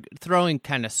 throwing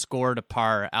kind of score to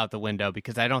par out the window,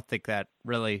 because I don't think that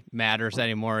really matters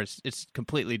anymore. It's a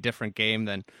completely different game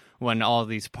than when all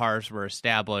these pars were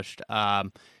established.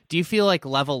 Do you feel like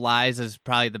level lies is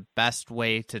probably the best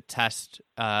way to test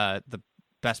the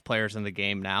best players in the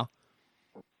game now?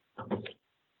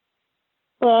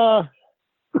 It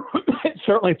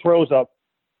certainly throws up,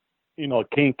 a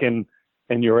kink in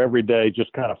your everyday,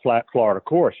 just kind of flat Florida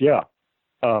course. Yeah.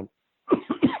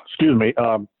 Excuse me.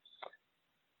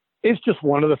 It's just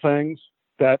one of the things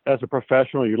that as a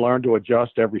professional, you learn to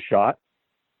adjust every shot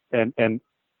and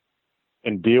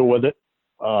deal with it.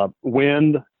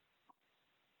 Wind,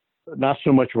 not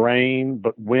so much rain,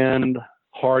 but wind,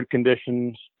 hard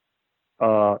conditions,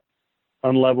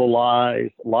 unlevel lies,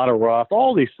 a lot of rough.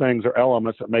 All these things are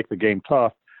elements that make the game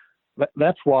tough.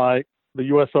 That's why the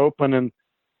U.S. Open and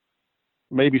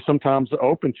maybe sometimes the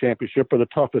Open Championship are the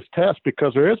toughest test,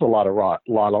 because there is a lot of rough,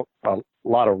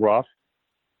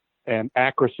 and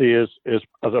accuracy is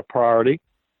a priority.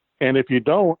 And if you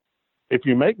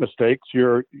make mistakes,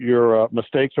 your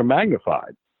mistakes are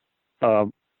magnified.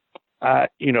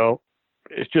 It's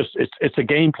a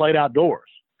game played outdoors.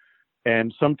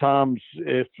 And sometimes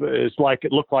it's like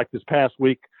it looked like this past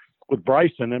week with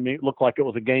Bryson. I mean, it looked like it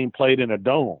was a game played in a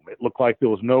dome. It looked like there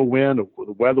was no wind.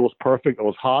 The weather was perfect. It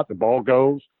was hot. The ball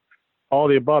goes. All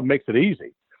the above makes it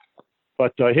easy.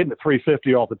 But hitting a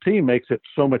 350 off the tee makes it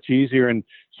so much easier. And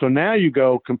so now you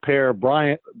go compare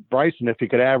Bryson, if he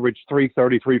could average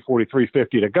 330, 340,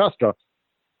 350 at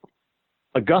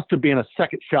Augusta being a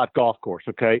second shot golf course,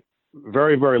 okay?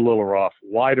 Very, very little rough,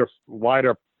 wider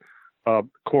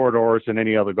corridors than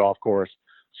any other golf course.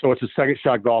 So it's a second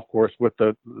shot golf course with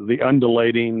the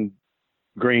undulating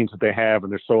greens that they have,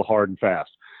 and they're so hard and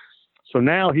fast. So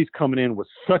now he's coming in with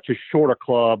such a shorter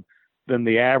club than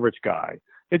the average guy.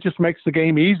 It just makes the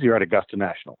game easier at Augusta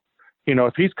National.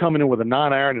 If he's coming in with a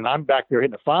 9-iron and I'm back there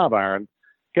hitting a 5-iron,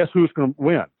 guess who's going to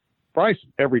win?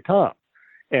 Bryson, every time.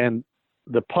 And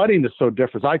the putting is so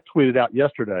different. I tweeted out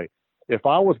yesterday, if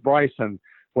I was Bryson,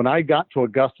 when I got to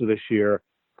Augusta this year,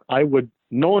 I would,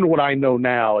 knowing what I know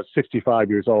now at 65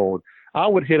 years old, I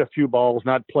would hit a few balls,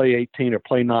 not play 18 or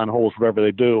play 9 holes, whatever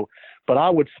they do, but I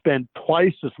would spend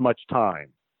twice as much time,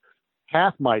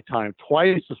 half my time,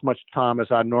 twice as much time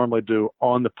as I normally do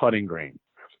on the putting green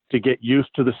to get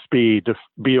used to the speed, to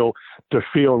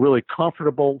feel really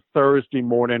comfortable Thursday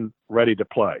morning, ready to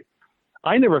play.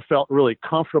 I never felt really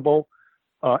comfortable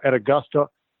at Augusta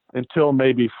until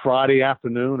maybe Friday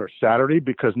afternoon or Saturday,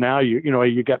 because now you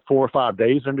get 4 or 5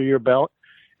 days under your belt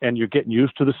and you're getting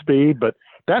used to the speed. But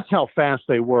that's how fast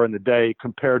they were in the day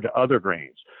compared to other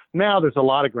greens. Now there's a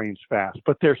lot of greens fast,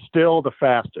 but they're still the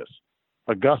fastest.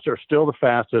 Augusta are still the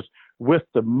fastest with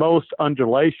the most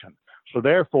undulation. So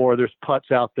therefore, there's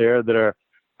putts out there that are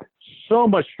so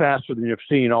much faster than you've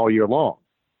seen all year long.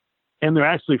 And they're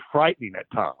actually frightening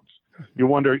at times. You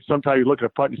wonder, sometimes you look at a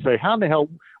putt and you say, how in the hell,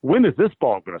 when is this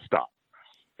ball going to stop?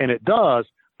 And it does,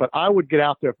 but I would get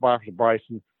out there for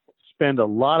Bryson, spend a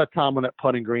lot of time on that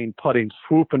putting green, putting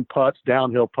swooping putts,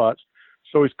 downhill putts,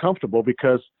 so he's comfortable,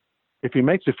 because if he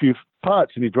makes a few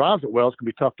putts and he drives it well, it's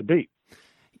going to be tough to beat.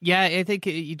 Yeah, I think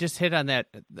you just hit on that.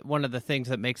 One of the things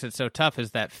that makes it so tough is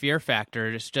that fear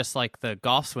factor. It's just like the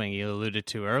golf swing you alluded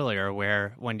to earlier,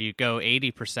 where when you go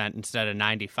 80% instead of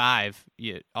 95,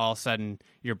 all of a sudden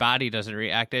your body doesn't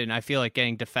react. And I feel like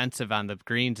getting defensive on the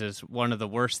greens is one of the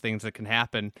worst things that can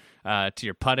happen to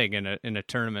your putting in a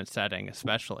tournament setting,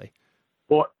 especially.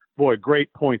 Boy,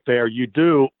 great point there. You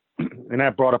do, and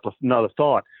that brought up another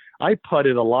thought. I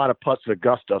putted a lot of putts at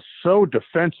Augusta so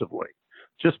defensively,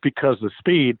 just because of the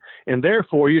speed, and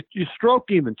therefore your stroke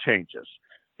even changes.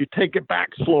 You take it back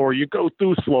slower, you go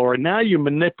through slower, and now you're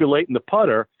manipulating the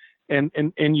putter, and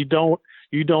you don't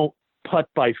putt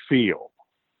by feel,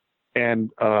 and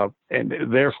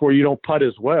therefore you don't putt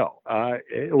as well.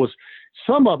 It was,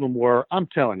 some of them were, I'm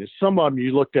telling you, some of them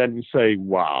you looked at and you say,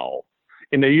 wow,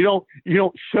 and then you don't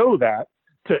show that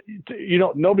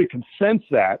nobody can sense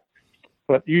that.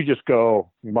 But you just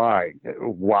go,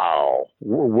 wow,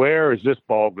 where is this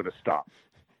ball going to stop?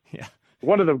 Yeah.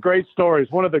 One of the great stories,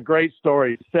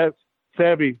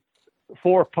 Seve,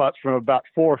 4 putts from about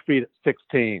 4 feet at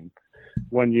 16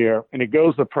 one year, and he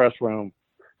goes to the press room.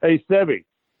 Hey, Seve,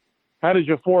 how did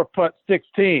your 4 putt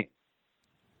 16?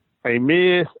 I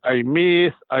miss, I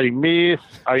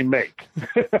make.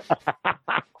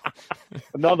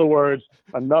 In other words,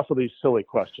 enough of these silly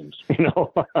questions, Speaking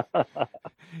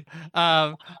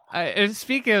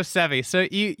of Seve, so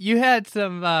you had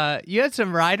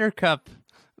some Ryder Cup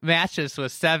matches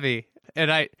with Seve, and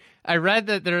I read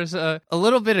that there's a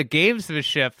little bit of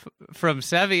gamesmanship from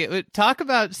Seve. Talk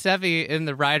about Seve in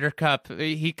the Ryder Cup.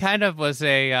 He kind of was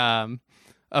a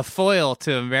a foil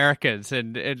to Americans,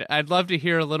 and I'd love to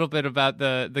hear a little bit about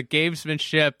the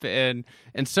gamesmanship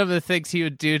and some of the things he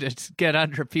would do to get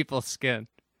under people's skin.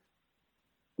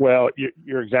 Well,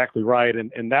 you're exactly right,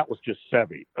 and that was just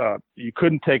Seve. You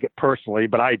couldn't take it personally,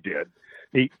 but I did.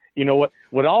 You know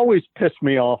what always pissed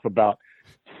me off about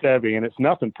Seve, and it's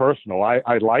nothing personal.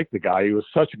 I like the guy. He was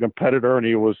such a competitor, and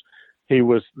he was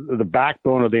the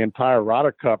backbone of the entire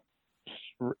Ryder Cup,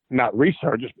 not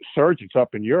resurgence, but surgence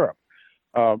up in Europe.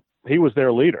 He was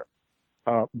their leader.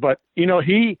 But,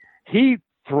 he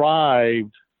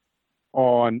thrived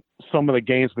on some of the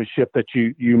gamesmanship that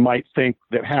you might think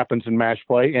that happens in match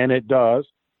play, and it does.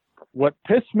 What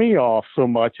pissed me off so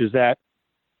much is that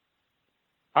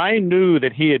I knew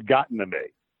that he had gotten to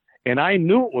me, and I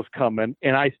knew it was coming,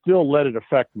 and I still let it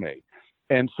affect me.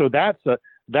 And so that's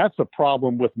a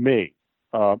problem with me.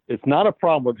 It's not a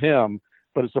problem with him,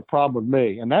 but it's a problem with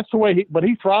me. And that's the way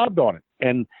he thrived on it.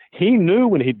 And he knew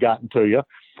when he'd gotten to you.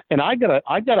 And I gotta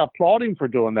applaud him for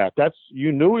doing that.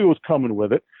 You knew he was coming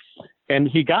with it, and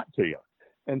he got to you.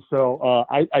 And so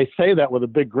I say that with a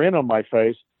big grin on my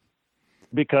face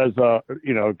because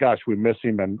gosh, we miss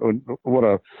him, and what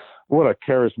a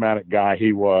charismatic guy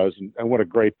he was, and what a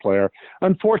great player.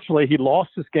 Unfortunately, he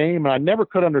lost his game, and I never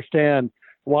could understand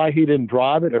why he didn't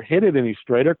drive it or hit it any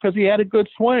straighter, because he had a good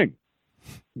swing,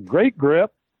 great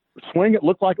grip, swing. It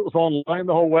looked like it was on line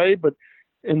the whole way, but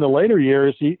in the later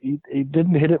years, he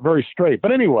didn't hit it very straight.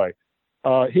 But anyway,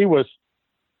 he was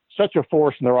such a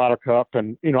force in the Ryder Cup.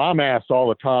 And, I'm asked all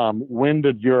the time, when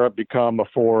did Europe become a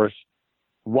force?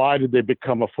 Why did they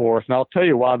become a force? And I'll tell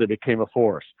you why they became a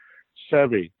force.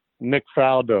 Seve, Nick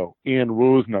Faldo, Ian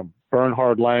Woosnam,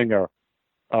 Bernhard Langer,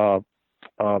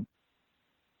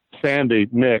 Sandy,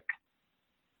 Nick,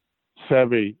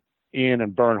 Seve, Ian,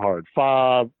 and Bernhard,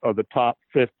 5 of the top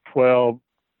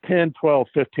 10, 12,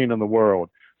 15 in the world.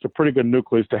 It's a pretty good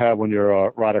nucleus to have when you're a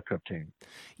Ryder Cup team.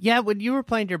 Yeah, when you were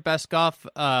playing your best golf,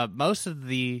 most of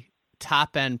the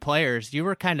top-end players, you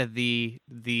were kind of the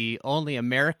only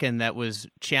American that was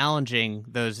challenging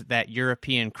that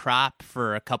European crop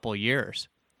for a couple years.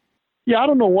 Yeah, I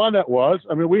don't know why that was.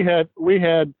 I mean, we had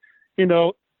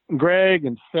Greg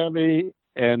and Seve,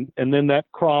 and then that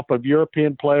crop of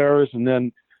European players, and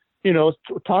then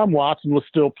Tom Watson was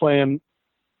still playing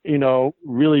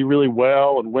really, really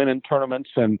well and winning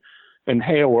tournaments, and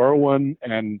Hale Irwin,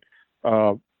 and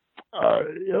a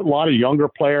lot of younger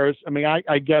players. I mean,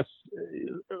 I guess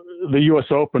the U.S.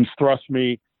 Opens thrust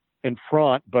me in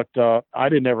front, but I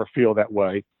didn't ever feel that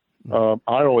way. I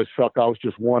always felt I was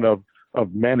just one of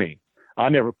many. I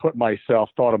never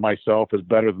thought of myself as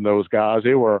better than those guys.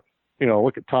 They were,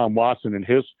 look at Tom Watson and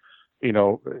his,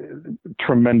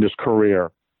 tremendous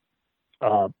career.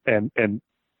 And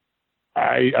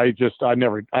I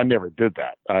never did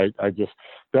that.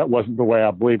 That wasn't the way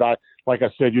I believe. Like I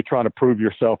said, you're trying to prove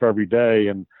yourself every day,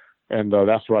 and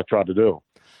that's what I tried to do.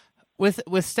 With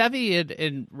Seve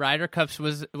in Ryder Cups,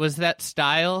 was that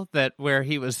style where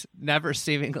he was never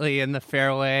seemingly in the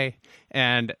fairway,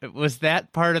 and was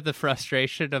that part of the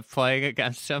frustration of playing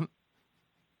against him?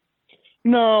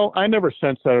 No, I never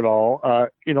sensed that at all.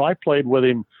 I played with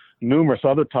him numerous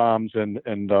other times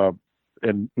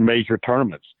in major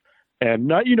tournaments.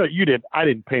 And, I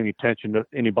didn't pay any attention to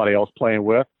anybody else playing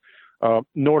with,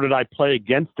 nor did I play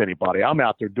against anybody. I'm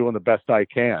out there doing the best I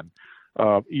can.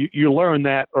 You learn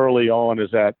that early on,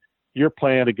 is that you're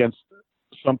playing against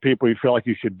some people you feel like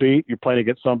you should beat. You're playing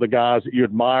against some of the guys that you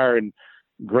admire and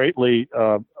greatly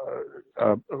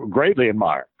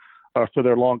admire for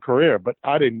their long career. But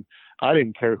I didn't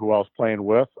care who I was playing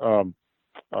with.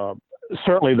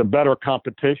 Certainly the better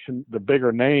competition, the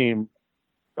bigger name,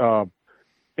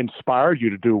 inspired you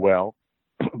to do well,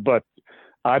 but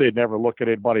I didn't ever look at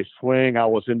anybody's swing. I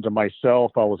was into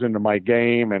myself. I was into my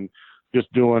game and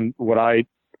just doing what I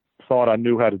thought I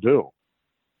knew how to do.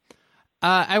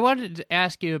 I wanted to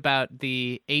ask you about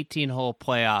the 18-hole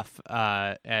playoff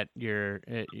at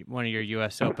one of your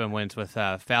U.S. Open wins with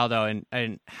Faldo,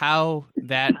 and how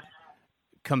that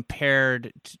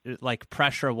compared to, like,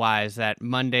 pressure-wise, that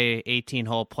Monday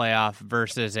 18-hole playoff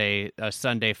versus a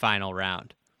Sunday final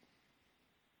round.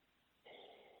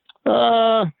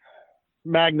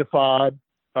 Magnified.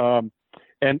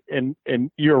 And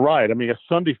you're right. I mean, a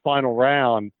Sunday final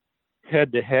round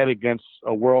head to head against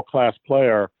a world-class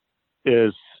player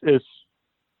is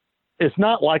it's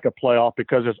not like a playoff,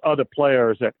 because there's other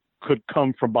players that could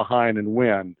come from behind and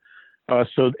win.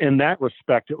 So in that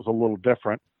respect, it was a little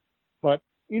different, but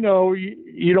you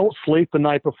don't sleep the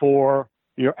night before.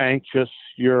 You're anxious.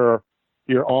 You're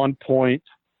on point.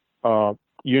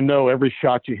 Every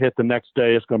shot you hit the next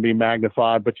day is going to be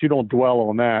magnified, but you don't dwell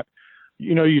on that.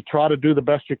 you try to do the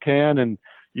best you can and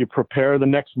you prepare the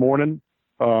next morning.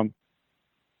 The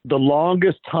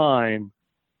longest time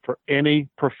for any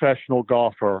professional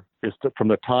golfer is from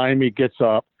the time he gets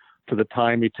up to the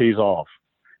time he tees off.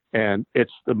 And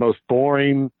it's the most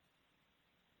boring.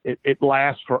 It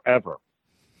lasts forever.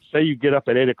 Say you get up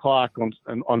at 8 o'clock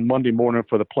on Monday morning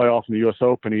for the playoff in the U.S.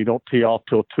 Open and you don't tee off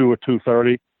till 2 or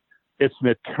 2:30. It's an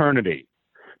eternity.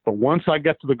 But once I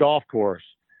get to the golf course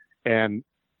and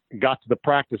got to the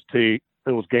practice tee,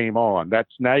 it was game on. That's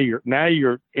now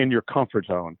you're in your comfort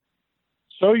zone.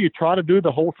 So you try to do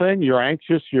the whole thing. You're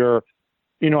anxious.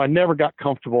 I never got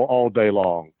comfortable all day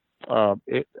long.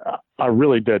 I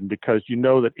really didn't, because you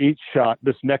know that each shot,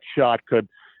 this next shot could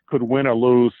win or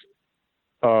lose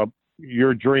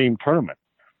your dream tournament.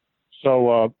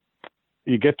 So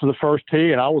you get to the first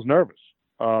tee, and I was nervous.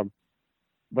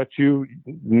 But you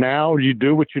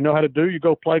do what you know how to do. You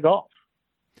go play golf.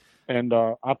 And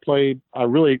I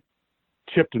really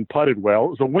chipped and putted well. It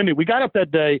was a windy. We got up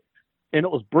that day, and it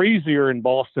was breezier in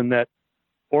Boston than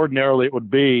ordinarily it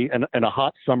would be in a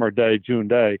hot summer day, June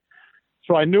day.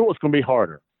 So I knew it was going to be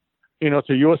harder. It's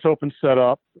a U.S. Open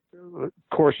setup. The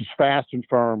course is fast and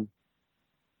firm.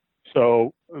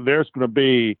 So there's going to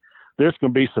be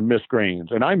some missed greens,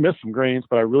 and I missed some greens,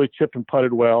 but I really chipped and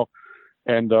putted well.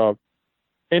 And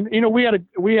we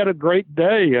had a great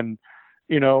day, and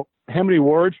how many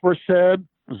words were said?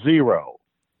 0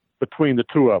 between the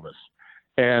two of us.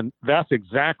 And that's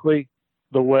exactly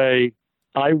the way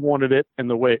I wanted it and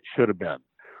the way it should have been.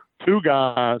 Two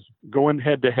guys going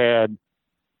head to head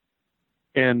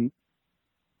in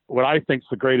what I think is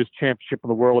the greatest championship in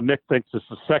the world, and Nick thinks it's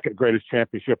the second greatest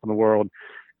championship in the world,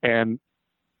 and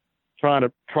trying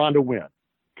to win.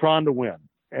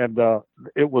 And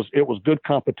it was good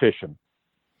competition.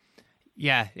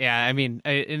 Yeah. I mean,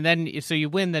 and then so you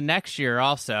win the next year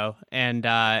also, and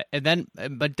then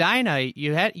but Dinah,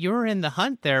 you were in the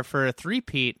hunt there for a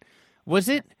three-peat. Was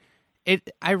it?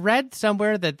 I read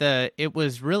somewhere that it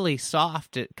was really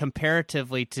soft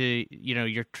comparatively to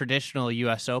your traditional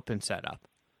U.S. Open setup.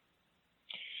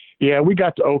 Yeah, we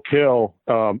got to Oak Hill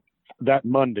that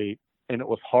Monday, and it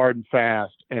was hard and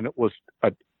fast, and it was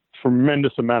a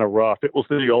tremendous amount of rough. It was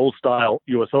the old style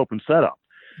U.S. Open setup.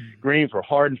 Greens were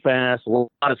hard and fast, a lot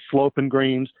of sloping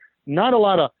greens, not a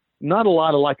lot of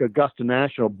like Augusta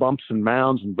National bumps and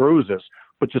mounds and bruises,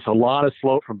 but just a lot of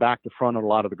slope from back to front on a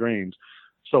lot of the greens.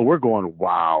 So we're going,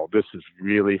 wow, this is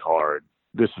really hard.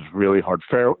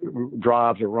 Fair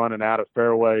drives are running out of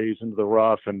fairways into the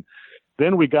rough. And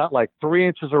then we got like 3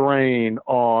 inches of rain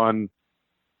on,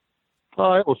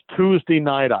 it was Tuesday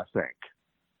night, I think.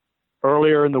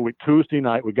 Earlier in the week, Tuesday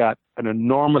night, we got an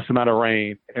enormous amount of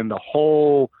rain, and the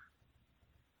whole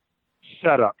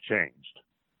setup changed.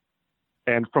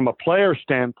 And from a player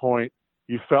standpoint,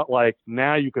 you felt like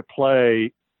now you could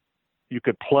play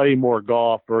more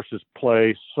golf versus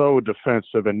play so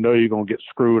defensive and know you're going to get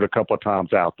screwed a couple of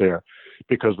times out there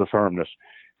because of the firmness.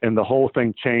 And the whole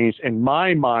thing changed. In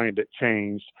my mind, it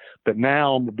changed that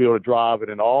now I'm going to be able to drive it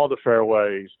in all the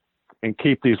fairways and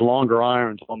keep these longer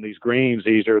irons on these greens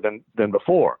easier than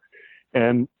before.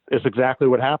 And it's exactly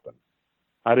what happened.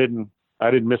 I didn't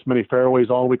miss many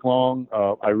fairways all week long.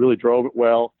 I really drove it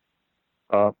well.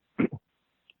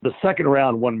 The second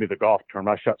round won me the golf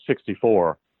tournament. I shot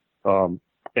 64. And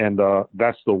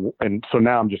so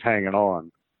now I'm just hanging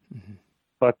on. Mm-hmm.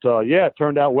 But it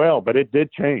turned out well, but it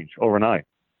did change overnight.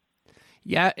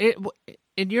 Yeah.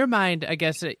 In your mind, I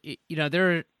guess,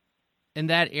 in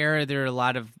that era, there are a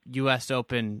lot of U.S.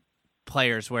 Open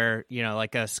players where,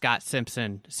 like a Scott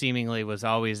Simpson seemingly was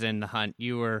always in the hunt.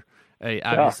 You were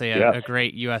obviously a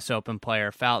great U.S. Open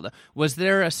player. Was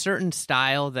there a certain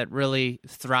style that really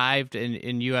thrived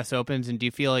in U.S. Opens? And do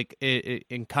you feel like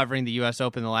in covering the U.S.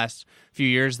 Open the last few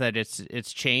years that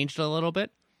it's changed a little bit?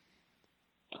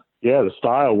 Yeah, the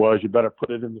style was you better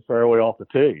put it in the fairway off the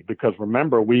tee, because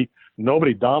remember,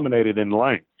 nobody dominated in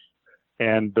length.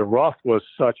 And the rough was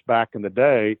such back in the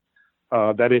day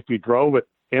that if you drove it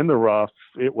in the rough,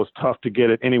 it was tough to get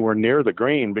it anywhere near the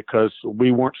green because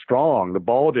we weren't strong. The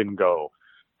ball didn't go.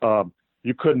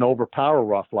 You couldn't overpower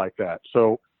rough like that.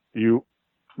 So you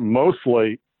most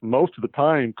of the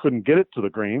time couldn't get it to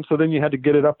the green. So then you had to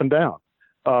get it up and down.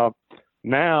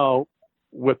 Now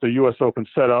with the U.S. Open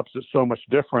setups, it's so much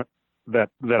different that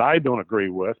I don't agree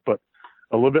with, but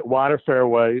a little bit wider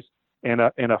fairways and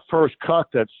a first cut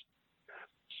that's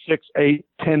 6, 8,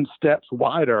 10 steps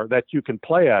wider that you can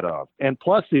play out of. And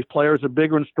plus these players are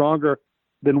bigger and stronger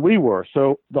than we were.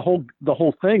 So the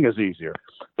whole thing is easier,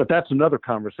 but that's another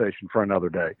conversation for another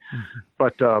day. Mm-hmm.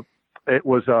 But it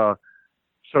was,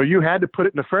 so you had to put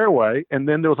it in the fairway, and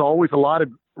then there was always a lot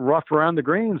rough around the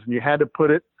greens, and you had to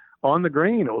put it on the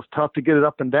green. It was tough to get it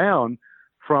up and down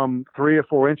from 3 or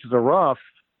 4 inches of rough,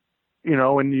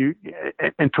 and you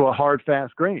into a hard,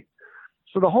 fast green.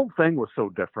 So the whole thing was so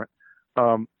different.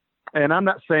 And I'm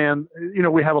not saying,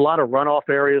 we have a lot of runoff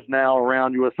areas now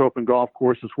around U.S. Open golf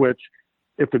courses, which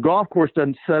if the golf course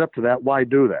doesn't set up to that, why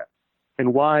do that?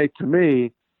 And why, to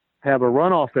me, have a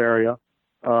runoff area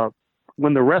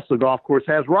when the rest of the golf course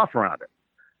has rough around it?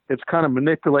 It's kind of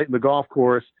manipulating the golf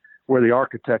course where the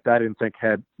architect, I didn't think,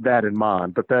 had that in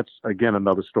mind. But that's, again,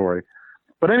 another story.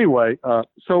 But anyway,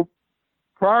 so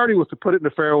priority was to put it in the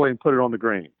fairway and put it on the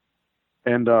green.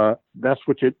 And that's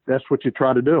what you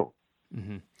try to do.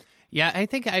 Mm-hmm. Yeah, I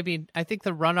think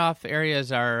the runoff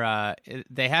areas are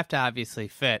they have to obviously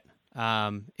fit.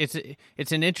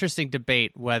 It's an interesting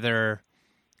debate whether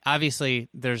obviously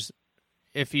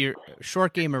if you're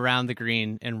short game around the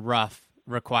green and rough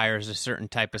requires a certain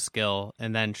type of skill,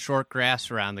 and then short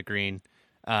grass around the green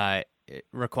it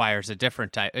requires a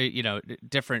different type,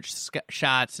 different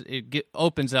shots. It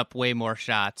opens up way more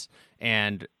shots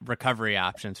and recovery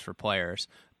options for players.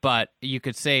 But you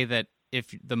could say that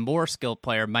if the more skilled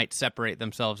player might separate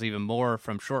themselves even more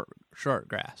from short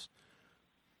grass.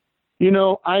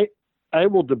 I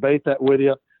will debate that with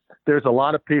you. There's a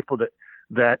lot of people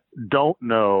that don't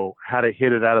know how to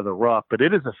hit it out of the rough, but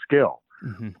it is a skill.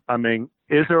 Mm-hmm. I mean,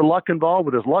 is there luck involved?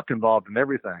 Well, there's luck involved in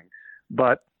everything,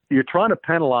 but you're trying to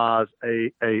penalize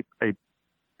a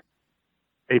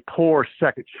poor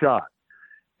second shot.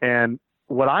 And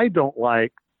what I don't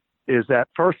like is that,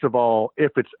 first of all,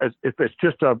 if it's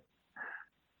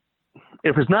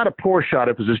not a poor shot,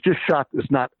 if it's just shot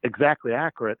that's not exactly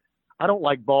accurate, I don't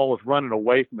like balls running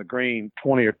away from the green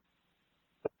 20 or,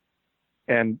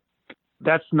 and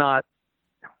that's not,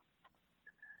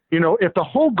 if the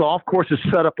whole golf course is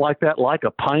set up like that, like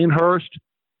a Pinehurst,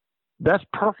 that's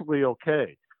perfectly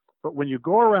okay. But when you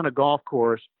go around a golf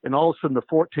course and all of a sudden the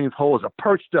 14th hole is a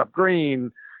perched up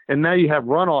green, and now you have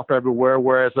runoff everywhere,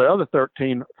 whereas the other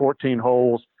 13, 14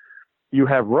 holes, you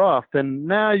have rough, and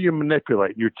now you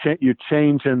manipulate. You're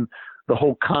changing the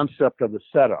whole concept of the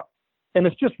setup. And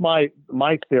it's just my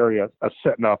theory of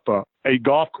setting up a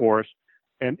golf course,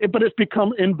 but it's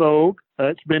become in vogue.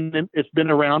 It's been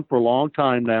around for a long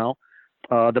time now.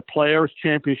 The Players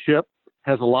Championship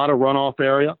has a lot of runoff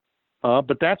area,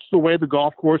 but that's the way the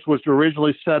golf course was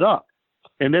originally set up.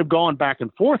 And they've gone back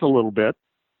and forth a little bit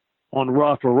on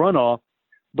rough or runoff,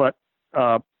 but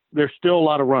there's still a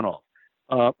lot of runoff.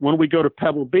 When we go to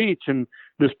Pebble Beach, and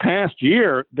this past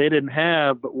year, they didn't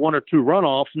have but 1 or 2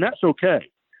 runoffs, and that's okay.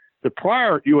 The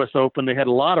prior U.S. Open, they had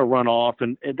a lot of runoff,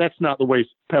 and that's not the way.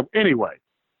 Anyway,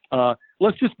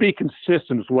 let's just be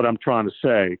consistent is what I'm trying to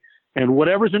say. And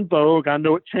whatever's in vogue, I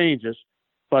know it changes,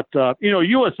 but,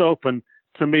 U.S. Open,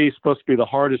 to me, is supposed to be the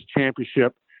hardest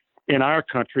championship in our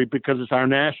country because it's our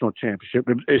national championship.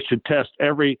 It should test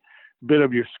every bit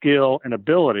of your skill and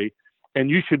ability,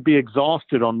 and you should be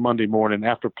exhausted on Monday morning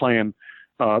after playing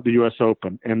the U.S.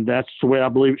 Open, and that's the way I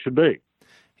believe it should be.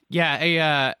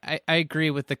 Yeah, I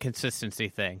agree with the consistency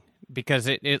thing because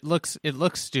it looks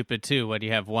stupid too when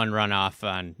you have one runoff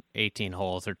on 18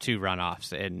 holes or 2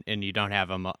 runoffs and you don't have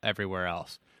them everywhere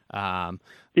else. And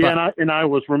I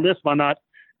was remiss by not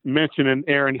mentioning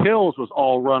Aaron Hills was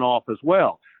all runoff as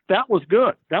well. That was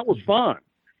good. That was fun.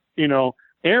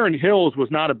 Aaron Hills was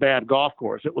not a bad golf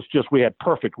course. It was just we had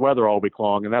perfect weather all week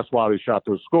long, and that's why we shot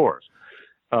those scores.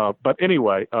 But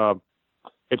anyway,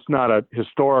 it's not a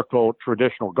historical,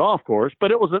 traditional golf course,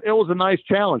 but it was a nice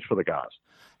challenge for the guys.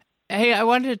 Hey, I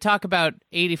wanted to talk about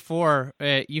 84.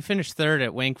 You finished 3rd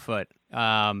at Winged Foot,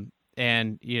 and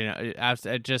I was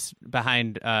just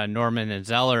behind Norman and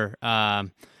Zeller.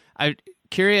 I'm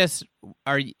curious.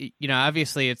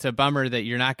 Obviously, it's a bummer that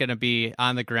you're not going to be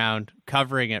on the ground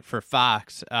covering it for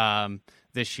Fox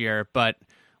this year. But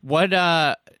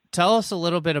tell us a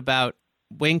little bit about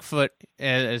Winged Foot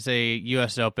as a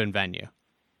U.S. Open venue.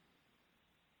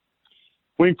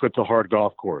 Winged Foot's a hard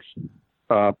golf course.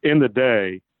 In the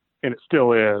day, and it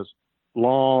still is,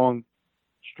 long,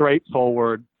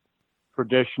 straightforward,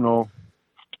 traditional,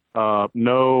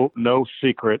 no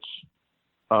secrets,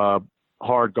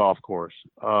 hard golf course.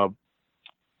 A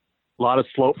lot of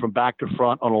slope from back to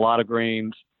front on a lot of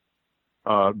greens,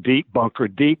 deep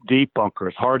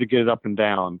bunkers, hard to get it up and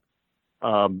down.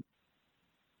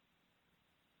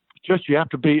 Just you have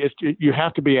to be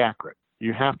accurate.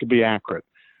 You have to be accurate.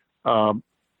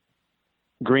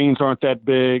 Greens aren't that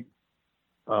big.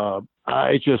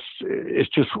 It's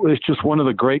just one of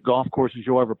the great golf courses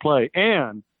you'll ever play.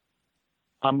 And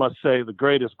I must say the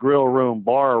greatest grill room,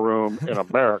 bar room in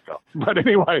America. But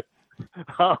anyway,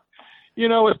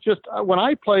 It's just when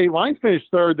I finished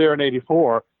third there in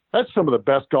 '84. That's some of the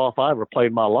best golf I ever played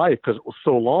in my life because it was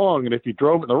so long. And if you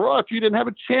drove it in the rough, you didn't have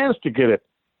a chance to get it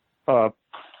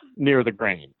near the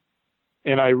green.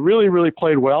 And I really, really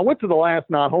played well. I went to the last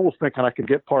 9 holes thinking I could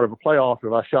get part of a playoff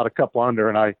if I shot a couple under,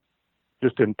 and I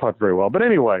just didn't putt very well. But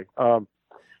anyway, I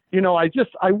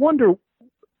wonder.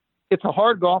 It's a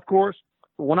hard golf course.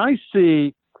 When I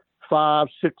see 5,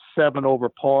 6, 7 over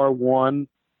par 1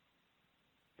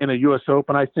 in a U.S.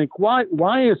 Open, I think, why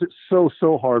is it so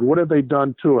hard? What have they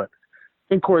done to it?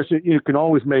 And of course, you can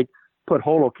always put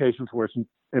hole locations where it's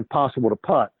impossible to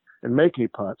putt and make any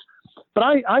putts. But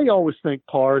I always think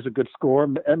par is a good score.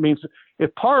 That means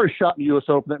if par is shot in the U.S.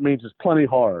 Open, that means it's plenty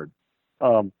hard.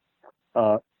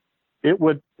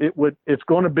 It's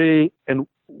going to be and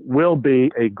will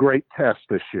be a great test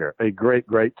this year, a great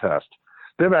test.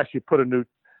 They've actually put a new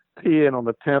tee in on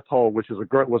the 10th hole, which was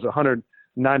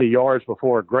 190 yards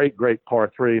before, a great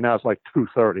par 3. Now it's like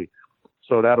 230.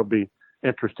 So that'll be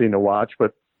interesting to watch.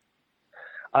 But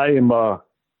I'm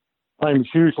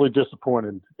hugely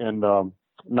disappointed in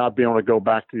not being able to go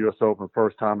back to the U.S. Open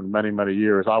first time in many, many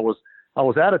years. I was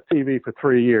out of TV for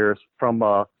 3 years from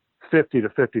 50 to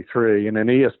 53, and then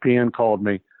ESPN called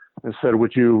me and said,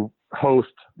 would you host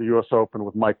the U.S. Open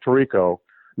with Mike Tirico,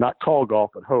 not call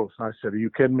golf, but host. And I said, are you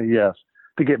kidding me? Yes.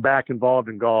 To get back involved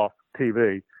in golf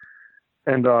TV.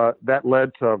 And that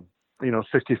led to,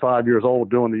 65 years old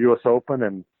doing the U.S. Open,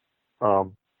 and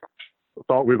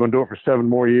thought we were going to do it for 7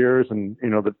 more years. And,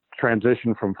 the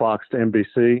transition from Fox to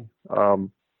NBC,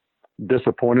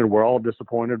 disappointed. We're all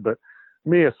disappointed, but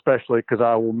me especially, because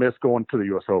I will miss going to the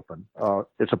U.S. Open.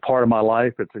 It's a part of my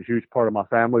life. It's a huge part of my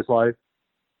family's life.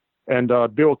 And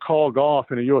be able to call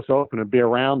golf in the U.S. Open and be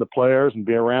around the players and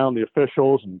be around the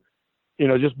officials and,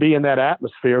 just be in that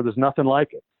atmosphere. There's nothing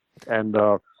like it. And,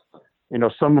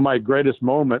 some of my greatest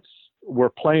moments were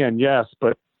playing, yes,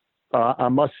 but I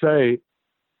must say,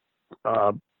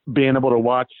 being able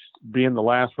to be in the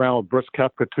last round with Brooks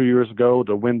Koepka 2 years ago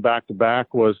to win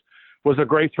back-to-back was a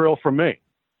great thrill for me.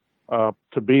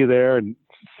 To be there and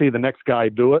see the next guy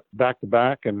do it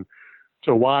back-to-back, and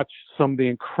to watch some of the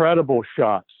incredible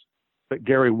shots that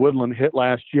Gary Woodland hit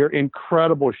last year.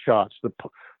 Incredible shots. The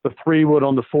 3-wood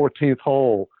on the 14th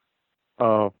hole,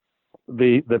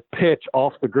 the pitch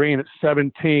off the green at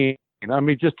 17. I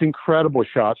mean, just incredible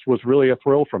shots was really a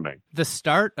thrill for me. The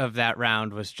start of that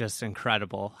round was just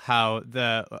incredible. How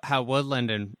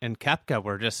Woodland and Koepka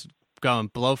were just going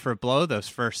blow for blow those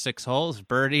first 6 holes,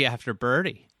 birdie after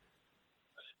birdie.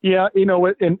 Yeah,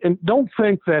 and don't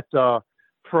think that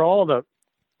for all the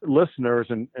listeners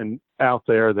and out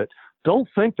there, that don't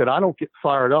think that I don't get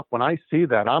fired up when I see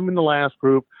that. I'm in the last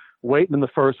group waiting in the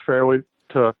first fairway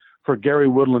for Gary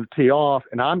Woodland to tee off,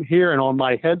 and I'm hearing on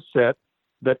my headset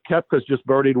that Koepka's just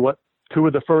birdied 2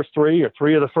 of the first 3 or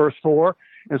 3 of the first 4,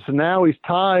 and so now he's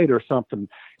tied or something,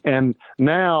 and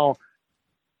now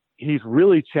he's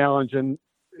really challenging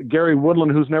Gary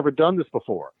Woodland, who's never done this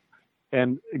before.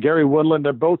 And Gary Woodland,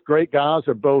 they're both great guys.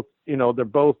 They're both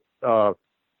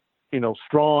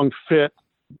strong, fit,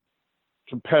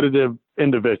 competitive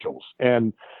individuals.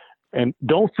 And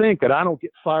don't think that I don't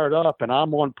get fired up and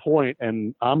I'm on point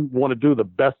and I want to do the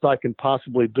best I can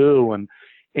possibly do. And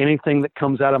anything that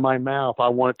comes out of my mouth, I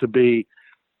want it to be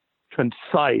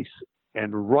concise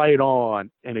and right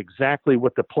on and exactly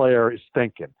what the player is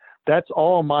thinking. That's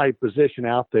all my position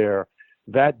out there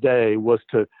that day, was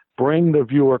to bring the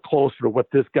viewer closer to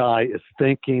what this guy is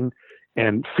thinking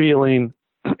and feeling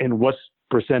and what's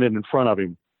presented in front of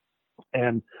him.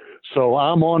 And so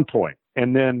I'm on point.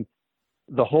 And then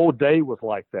the whole day was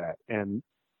like that. And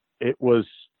it was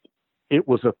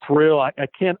a thrill. I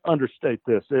can't understate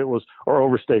this. Or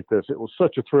overstate this. It was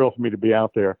such a thrill for me to be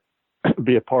out there,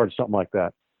 be a part of something like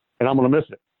that. And I'm going to miss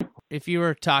it. If you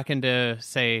were talking to,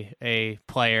 say, a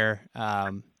player,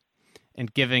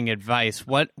 and giving advice,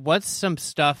 what's some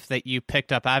stuff that you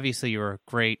picked up? Obviously, you were a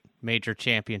great major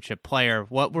championship player.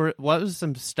 What was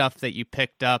some stuff that you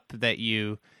picked up that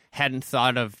you hadn't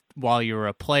thought of while you were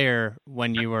a player,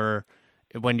 when you were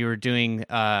doing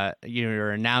you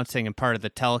were announcing and part of the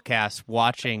telecast,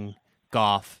 watching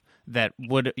golf, that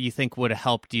you think would have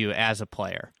helped you as a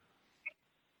player?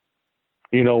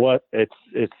 You know what? It's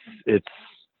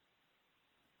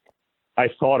I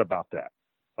thought about that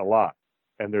a lot.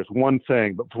 And there's one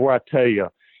thing, but before I tell you,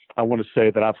 I want to say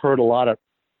that I've heard a lot of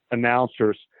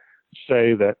announcers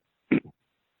say that,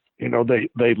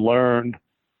 they learned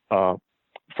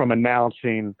from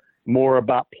announcing more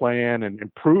about playing and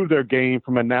improve their game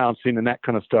from announcing and that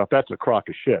kind of stuff. That's a crock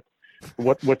of shit.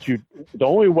 The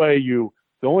only way you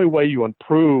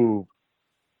improve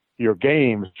your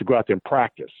game is to go out there and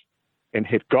practice. and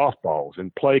hit golf balls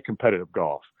and play competitive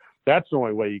golf. That's the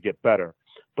only way you get better.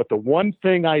 But the one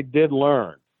thing I did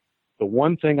learn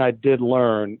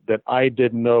that I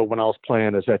didn't know when I was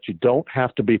playing is that you don't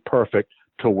have to be perfect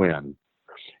to win.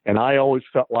 And I always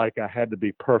felt like I had to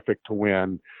be perfect to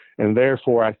win. And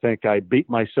therefore, I think I beat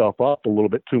myself up a little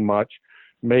bit too much.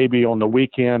 Maybe on the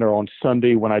weekend or on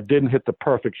Sunday when I didn't hit the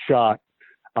perfect shot,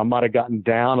 I might have gotten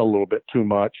down a little bit too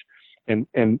much. And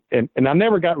I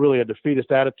never got really a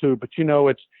defeatist attitude, but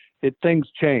things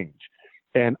change.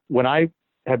 And when I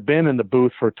have been in the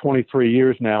booth for 23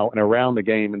 years now and around the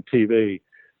game and TV,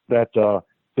 that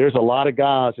there's a lot of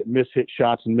guys that miss hit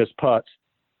shots and miss putts,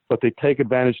 but they take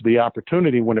advantage of the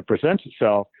opportunity when it presents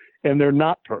itself, and they're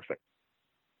not perfect.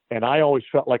 And I always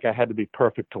felt like I had to be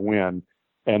perfect to win.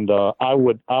 And I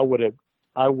would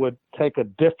take a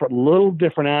little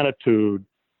different attitude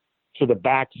to the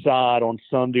backside on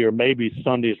Sunday or maybe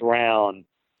Sunday's round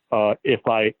if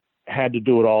I had to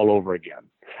do it all over again.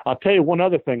 I'll tell you one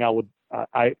other thing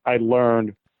I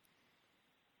learned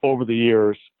over the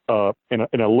years in a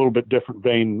little bit different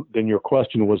vein than your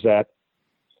question was that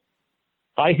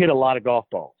I hit a lot of golf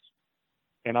balls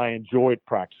and I enjoyed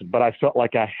practicing, but I felt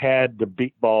like I had to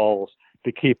beat balls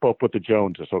to keep up with the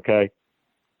Joneses. Okay.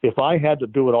 If I had to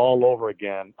do it all over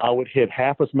again, I would hit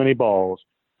half as many balls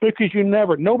because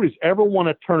nobody's ever won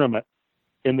a tournament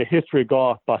in the history of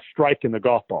golf by striking the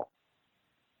golf ball.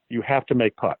 You have to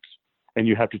make putts and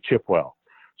you have to chip well.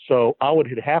 So I would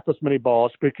hit half as many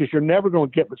balls because you're never going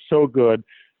to get it so good.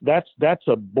 That's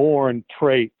a born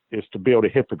trait, is to be able to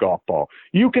hit the golf ball.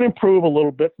 You can improve a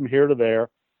little bit from here to there,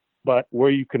 but where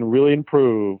you can really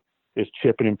improve is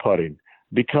chipping and putting.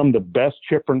 Become the best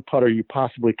chipper and putter you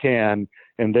possibly can,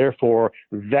 and therefore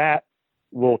that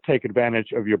will take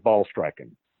advantage of your ball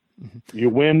striking. Mm-hmm.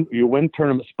 You win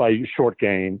tournaments by your short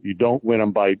game. You don't win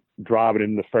them by driving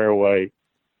in the fairway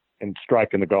and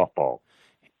striking the golf ball.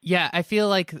 Yeah, I feel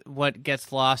like what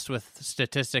gets lost with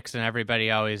statistics, and everybody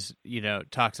always,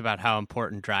 talks about how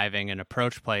important driving and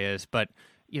approach play is, but,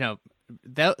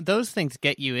 those things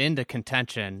get you into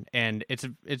contention, and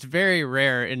it's very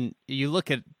rare. And you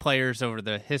look at players over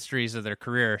the histories of their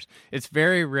careers, it's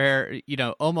very rare,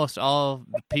 almost all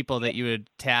the people that you would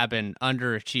tab an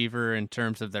underachiever in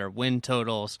terms of their win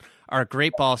totals are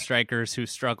great ball strikers who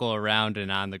struggle around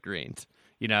and on the greens.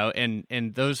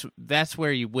 And that's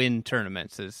where you win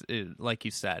tournaments, is like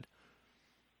you said.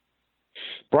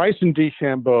 Bryson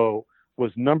DeChambeau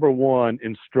was number one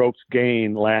in strokes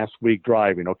gained last week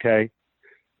driving, okay?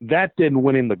 That didn't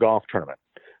win him the golf tournament.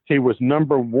 He was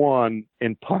number one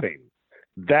in putting.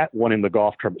 That won him the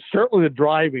golf tournament. Certainly the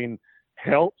driving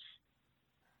helps,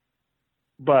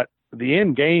 but the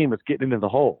end game is getting into the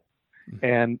hole. Mm-hmm.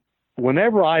 And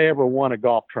whenever I ever won a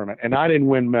golf tournament, and I didn't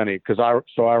win many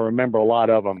so I remember a lot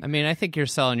of them. I mean, I think you're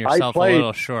selling yourself a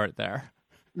little short there.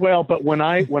 Well, but when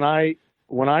I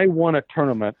won a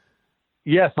tournament,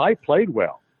 yes, I played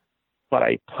well, but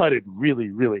I putted really,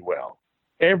 really well.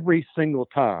 Every single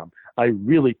time, I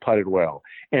really putted well.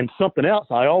 And something else,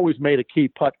 I always made a key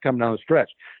putt coming down the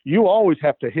stretch. You always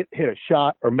have to hit a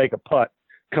shot or make a putt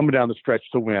coming down the stretch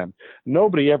to win.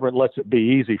 Nobody ever lets it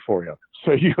be easy for you.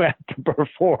 So you have to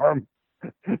perform.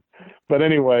 But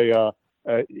anyway,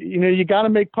 you got to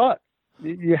make putts.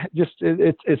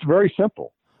 It's very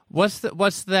simple. What's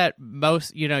that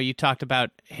most, you talked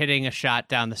about hitting a shot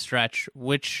down the stretch.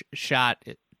 Which shot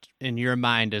in your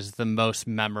mind is the most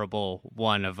memorable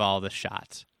one of all the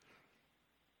shots?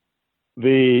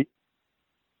 Which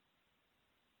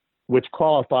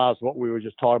qualifies what we were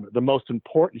just talking about. The most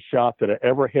important shot that I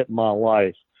ever hit in my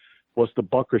life was the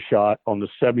bunker shot on the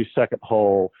 72nd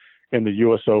hole in the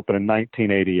U.S. Open in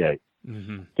 1988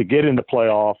 to get into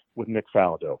playoff with Nick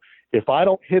Faldo. If I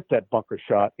don't hit that bunker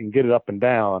shot and get it up and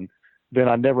down, then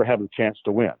I never have a chance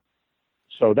to win.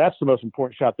 So that's the most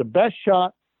important shot. The best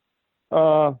shot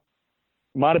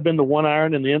might have been the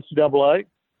 1-iron in the NCAA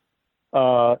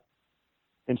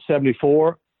in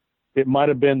 74. It might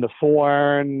have been the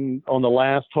 4-iron on the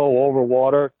last hole over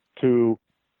water to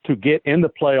get in the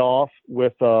playoff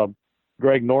with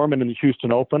Greg Norman in the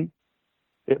Houston Open.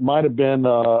 It might have been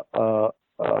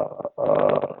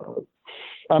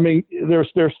there's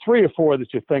 3 or 4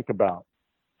 that you think about.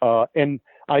 And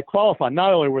I qualify,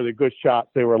 not only were they good shots,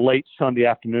 they were late Sunday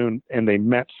afternoon and they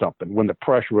meant something when the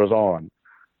pressure was on.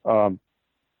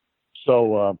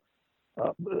 So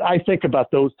I think about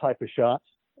those type of shots.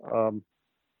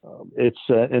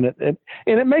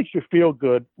 It makes you feel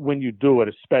good when you do it,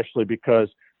 especially because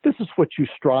this is what you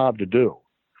strive to do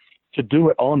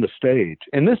it on the stage.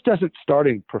 And this doesn't start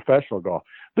in professional golf.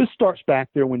 This starts back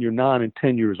there when you're 9 and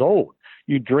 10 years old.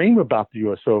 you dream about the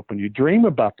U.S. Open, you dream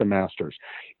about the Masters.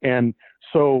 And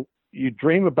so you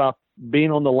dream about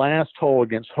being on the last hole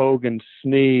against Hogan,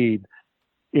 Snead,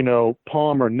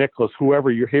 Palmer, Nicklaus, whoever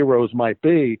your heroes might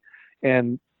be,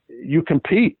 and you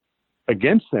compete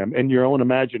against them in your own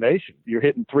imagination. You're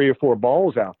hitting 3 or 4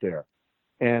 balls out there.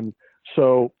 And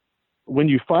so when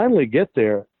you finally get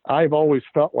there, I've always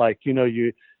felt like, you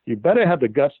better have the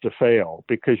guts to fail,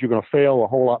 because you're going to fail a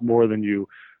whole lot more than you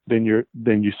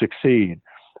succeed.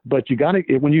 But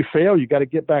when you fail, you got to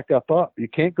get back up. You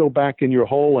can't go back in your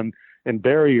hole and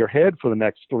bury your head for the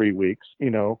next 3 weeks.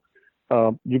 You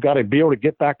got to be able to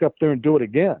get back up there and do it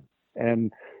again.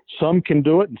 And some can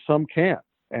do it and some can't.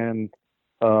 And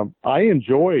I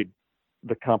enjoyed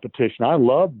the competition. I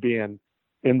loved being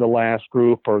in the last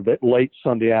group or the late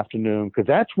Sunday afternoon, because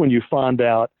that's when you find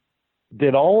out,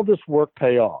 did all this work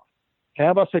pay off?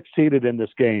 Have I succeeded in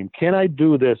this game? Can I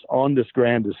do this on this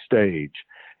grandest stage?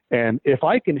 And if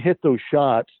I can hit those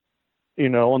shots,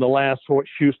 on the last Fort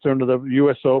Houston or the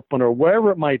U.S. Open or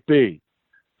wherever it might be,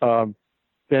 then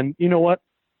you know what?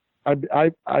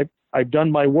 I've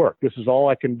done my work. This is all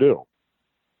I can do.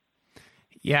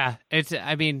 Yeah,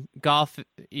 golf,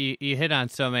 you hit on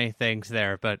so many things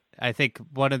there, but I think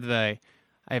I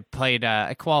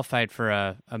qualified for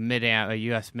a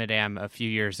U.S. Mid-Am a few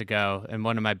years ago, and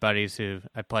one of my buddies who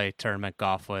I play tournament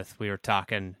golf with, we were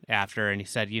talking after, and he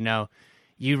said,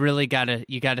 you really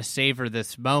gotta savor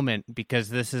this moment, because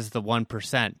this is the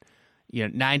 1%.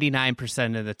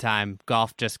 99% of the time,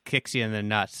 golf just kicks you in the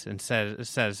nuts and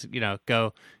says,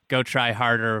 go try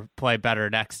harder, play better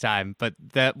next time. But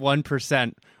that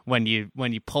 1%, when you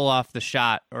pull off the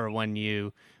shot, or when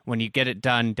you get it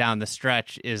done down the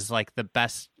stretch, is like the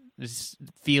best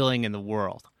feeling in the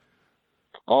world.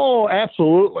 Oh,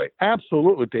 absolutely,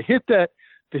 absolutely. To hit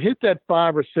that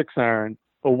 5 or 6 iron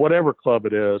or whatever club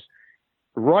it is,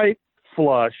 right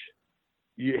flush.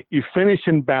 You finish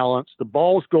in balance. The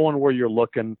ball's going where you're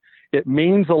looking. It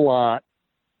means a lot.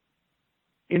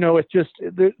 It's just,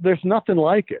 there's nothing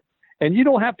like it. And you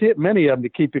don't have to hit many of them to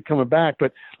keep you coming back.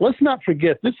 But let's not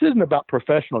forget, this isn't about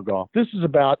professional golf. This is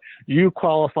about you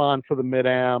qualifying for the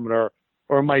Mid-Am,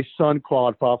 or my son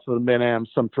qualified for the Mid-Am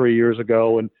some 3 years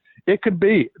ago. And it could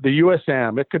be the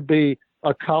USAM. It could be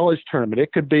a college tournament.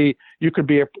 It could be, you could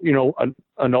be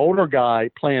an older guy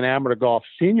playing amateur golf,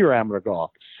 senior amateur golf,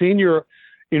 senior,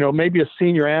 maybe a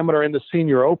senior amateur in the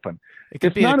Senior Open. It's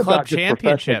not a club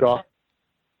championship.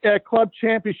 Yeah, club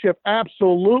championship,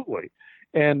 absolutely.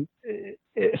 And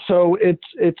so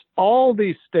it's all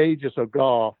these stages of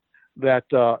golf that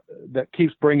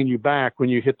keeps bringing you back when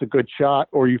you hit the good shot,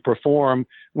 or you perform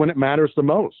when it matters the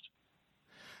most.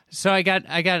 So I got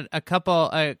a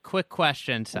couple quick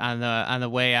questions on the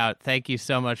way out. Thank you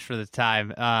so much for the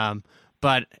time.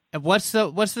 But what's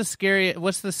the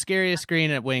scariest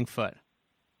green at Winged Foot?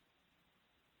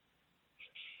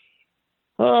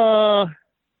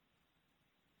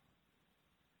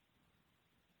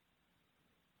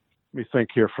 Let me think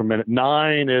here for a minute.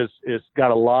 9 is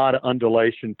got a lot of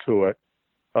undulation to it,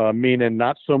 meaning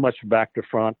not so much back to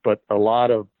front, but a lot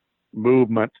of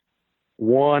movement.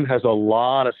 1 has a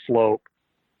lot of slope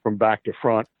from back to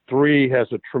front. 3 has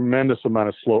a tremendous amount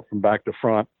of slope from back to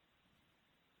front.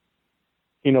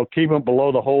 Keeping it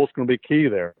below the hole is going to be key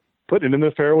there. Put it in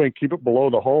the fairway and keep it below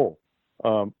the hole.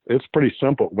 It's pretty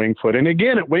simple at Winged Foot. And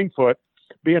again, at Winged Foot,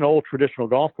 being an old traditional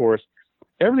golf course,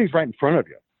 everything's right in front of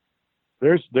you.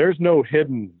 There's no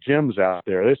hidden gems out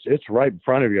there. It's right in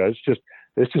front of you. It's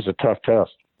just a tough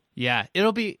test. Yeah,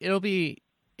 it'll be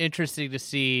interesting to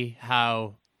see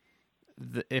how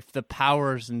if the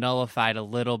power's nullified a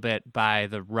little bit by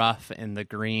the rough and the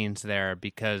greens there,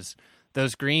 because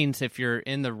those greens, if you're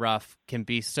in the rough, can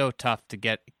be so tough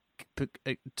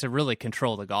to really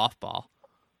control the golf ball.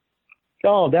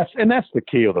 Oh, that's the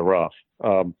key of the rough.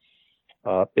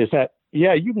 Is that,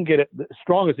 yeah, you can get it as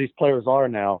strong as these players are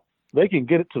now. They can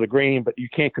get it to the green, but you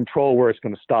can't control where it's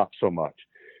going to stop so much.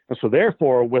 And so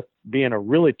therefore, with being a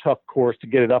really tough course to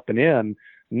get it up and in,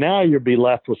 now you'll be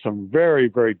left with some very,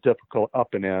 very difficult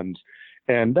up and ends.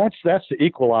 And that's the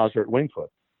equalizer at Winged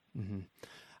Foot. Mm-hmm.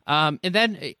 And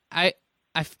then I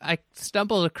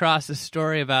stumbled across a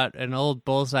story about an old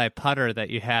bullseye putter that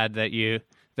you had that you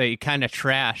kind of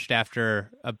trashed after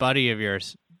a buddy of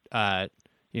yours, This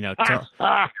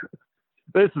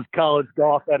is college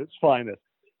golf at its finest.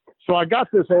 So I got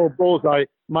this old bullseye.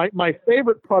 My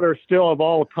favorite putter still of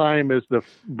all time is the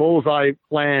bullseye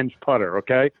flange putter,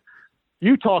 okay?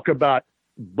 You talk about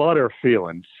butter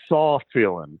feeling, soft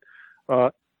feeling.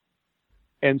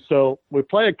 And so we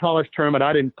play a college tournament.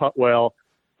 I didn't putt well.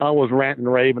 I was ranting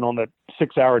and raving on the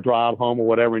 6-hour drive home or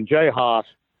whatever. And Jay Haas,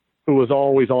 who was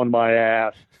always on my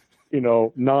ass,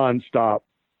 nonstop.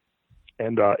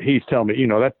 And he's telling me,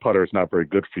 that putter is not very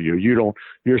good for you.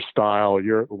 Your style,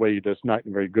 the way you do, it's not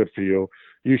very good for you.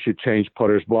 You should change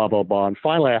putters, blah, blah, blah. And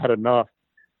finally I had enough.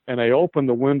 And I opened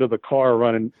the window of the car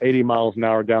running 80 miles an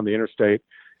hour down the interstate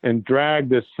and dragged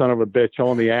this son of a bitch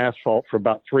on the asphalt for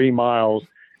about 3 miles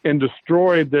and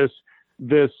destroyed this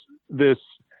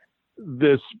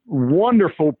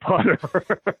wonderful putter.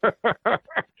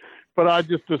 But I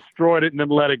just destroyed it and then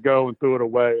let it go and threw it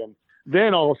away. And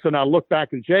then all of a sudden I look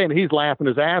back at Jay and he's laughing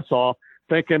his ass off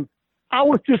thinking, I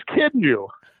was just kidding you.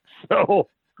 So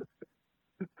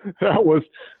that was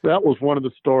one of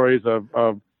the stories of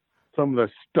some of the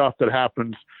stuff that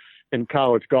happens in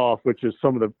college golf, which is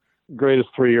some of the greatest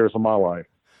 3 years of my life.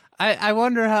 I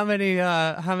wonder how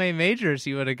many majors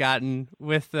you would have gotten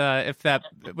with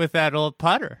that old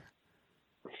putter.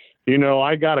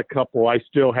 I got a couple I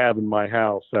still have in my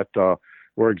house that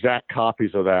were exact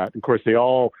copies of that. Of course, they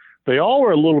all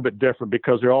were a little bit different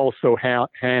because they're all so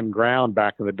hand ground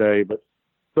back in the day. But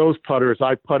those putters,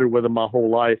 I putted with them my whole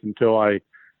life until I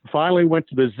finally went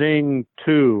to the Zing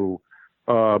 2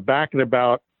 back in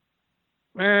about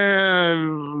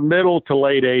middle to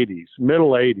late 80s,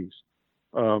 middle 80s.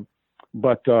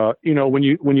 But when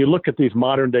you look at these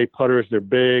modern day putters, they're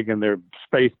big and they're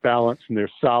space balanced and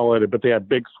they're solid, but they have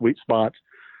big sweet spots.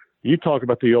 You talk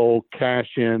about the old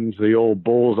cash-ins, the old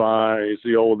bullseyes,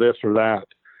 the old this or that.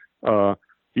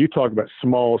 You talk about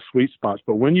small sweet spots,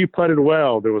 but when you putted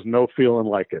well, there was no feeling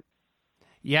like it.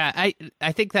 Yeah,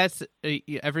 I think that's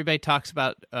everybody talks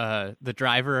about the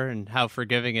driver and how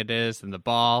forgiving it is and the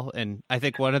ball. And I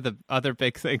think one of the other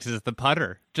big things is the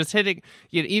putter. Just hitting,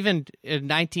 even a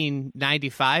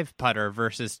 1995 putter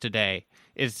versus today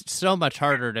is so much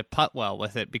harder to putt well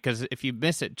with it because if you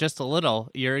miss it just a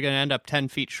little, you're going to end up 10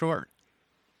 feet short.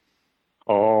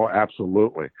 Oh,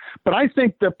 absolutely. But I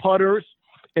think the putters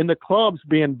in the clubs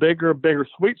being bigger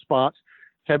sweet spots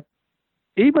have,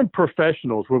 even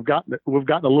professionals, we've gotten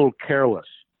a little careless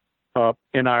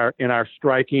in our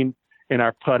striking, in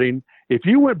our putting. If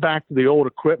you went back to the old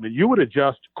equipment, you would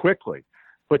adjust quickly,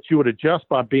 but you would adjust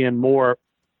by being more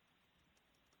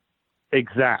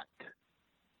exact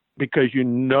because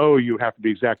you have to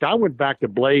be exact. I went back to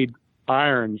blade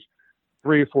irons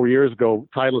 3 or 4 years ago,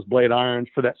 Titleist blade irons,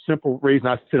 for that simple reason.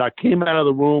 I said I came out of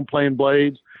the womb playing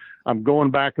blades. I'm going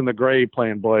back in the grave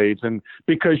playing blades, and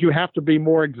because you have to be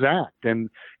more exact, and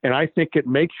I think it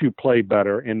makes you play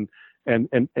better, and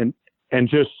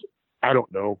just, I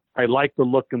don't know, I like the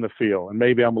look and the feel, and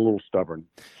maybe I'm a little stubborn.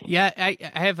 Yeah, I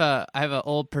have an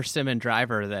old persimmon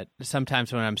driver that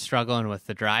sometimes when I'm struggling with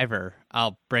the driver,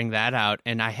 I'll bring that out,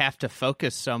 and I have to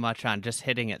focus so much on just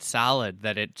hitting it solid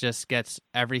that it just gets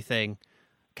everything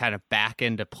kind of back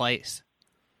into place.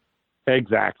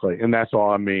 Exactly. And that's all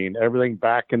I mean. Everything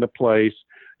back into place.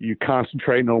 You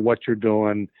concentrating on what you're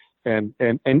doing and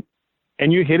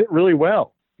you hit it really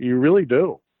well. You really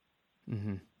do.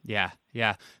 Mm-hmm.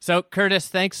 Yeah. So Curtis,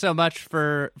 thanks so much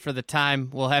for the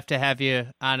time. We'll have to have you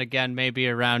on again, maybe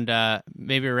around a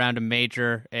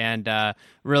major, and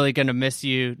really going to miss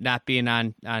you not being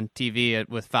on TV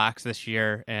with Fox this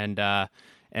year. And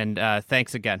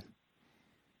thanks again.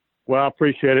 Well, I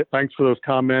appreciate it. Thanks for those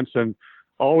comments, and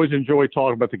always enjoy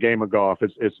talking about the game of golf.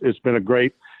 It's been a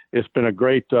great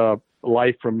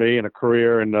life for me and a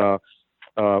career, and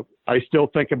I still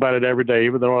think about it every day,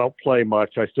 even though I don't play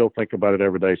much. I still think about it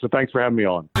every day. So thanks for having me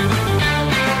on.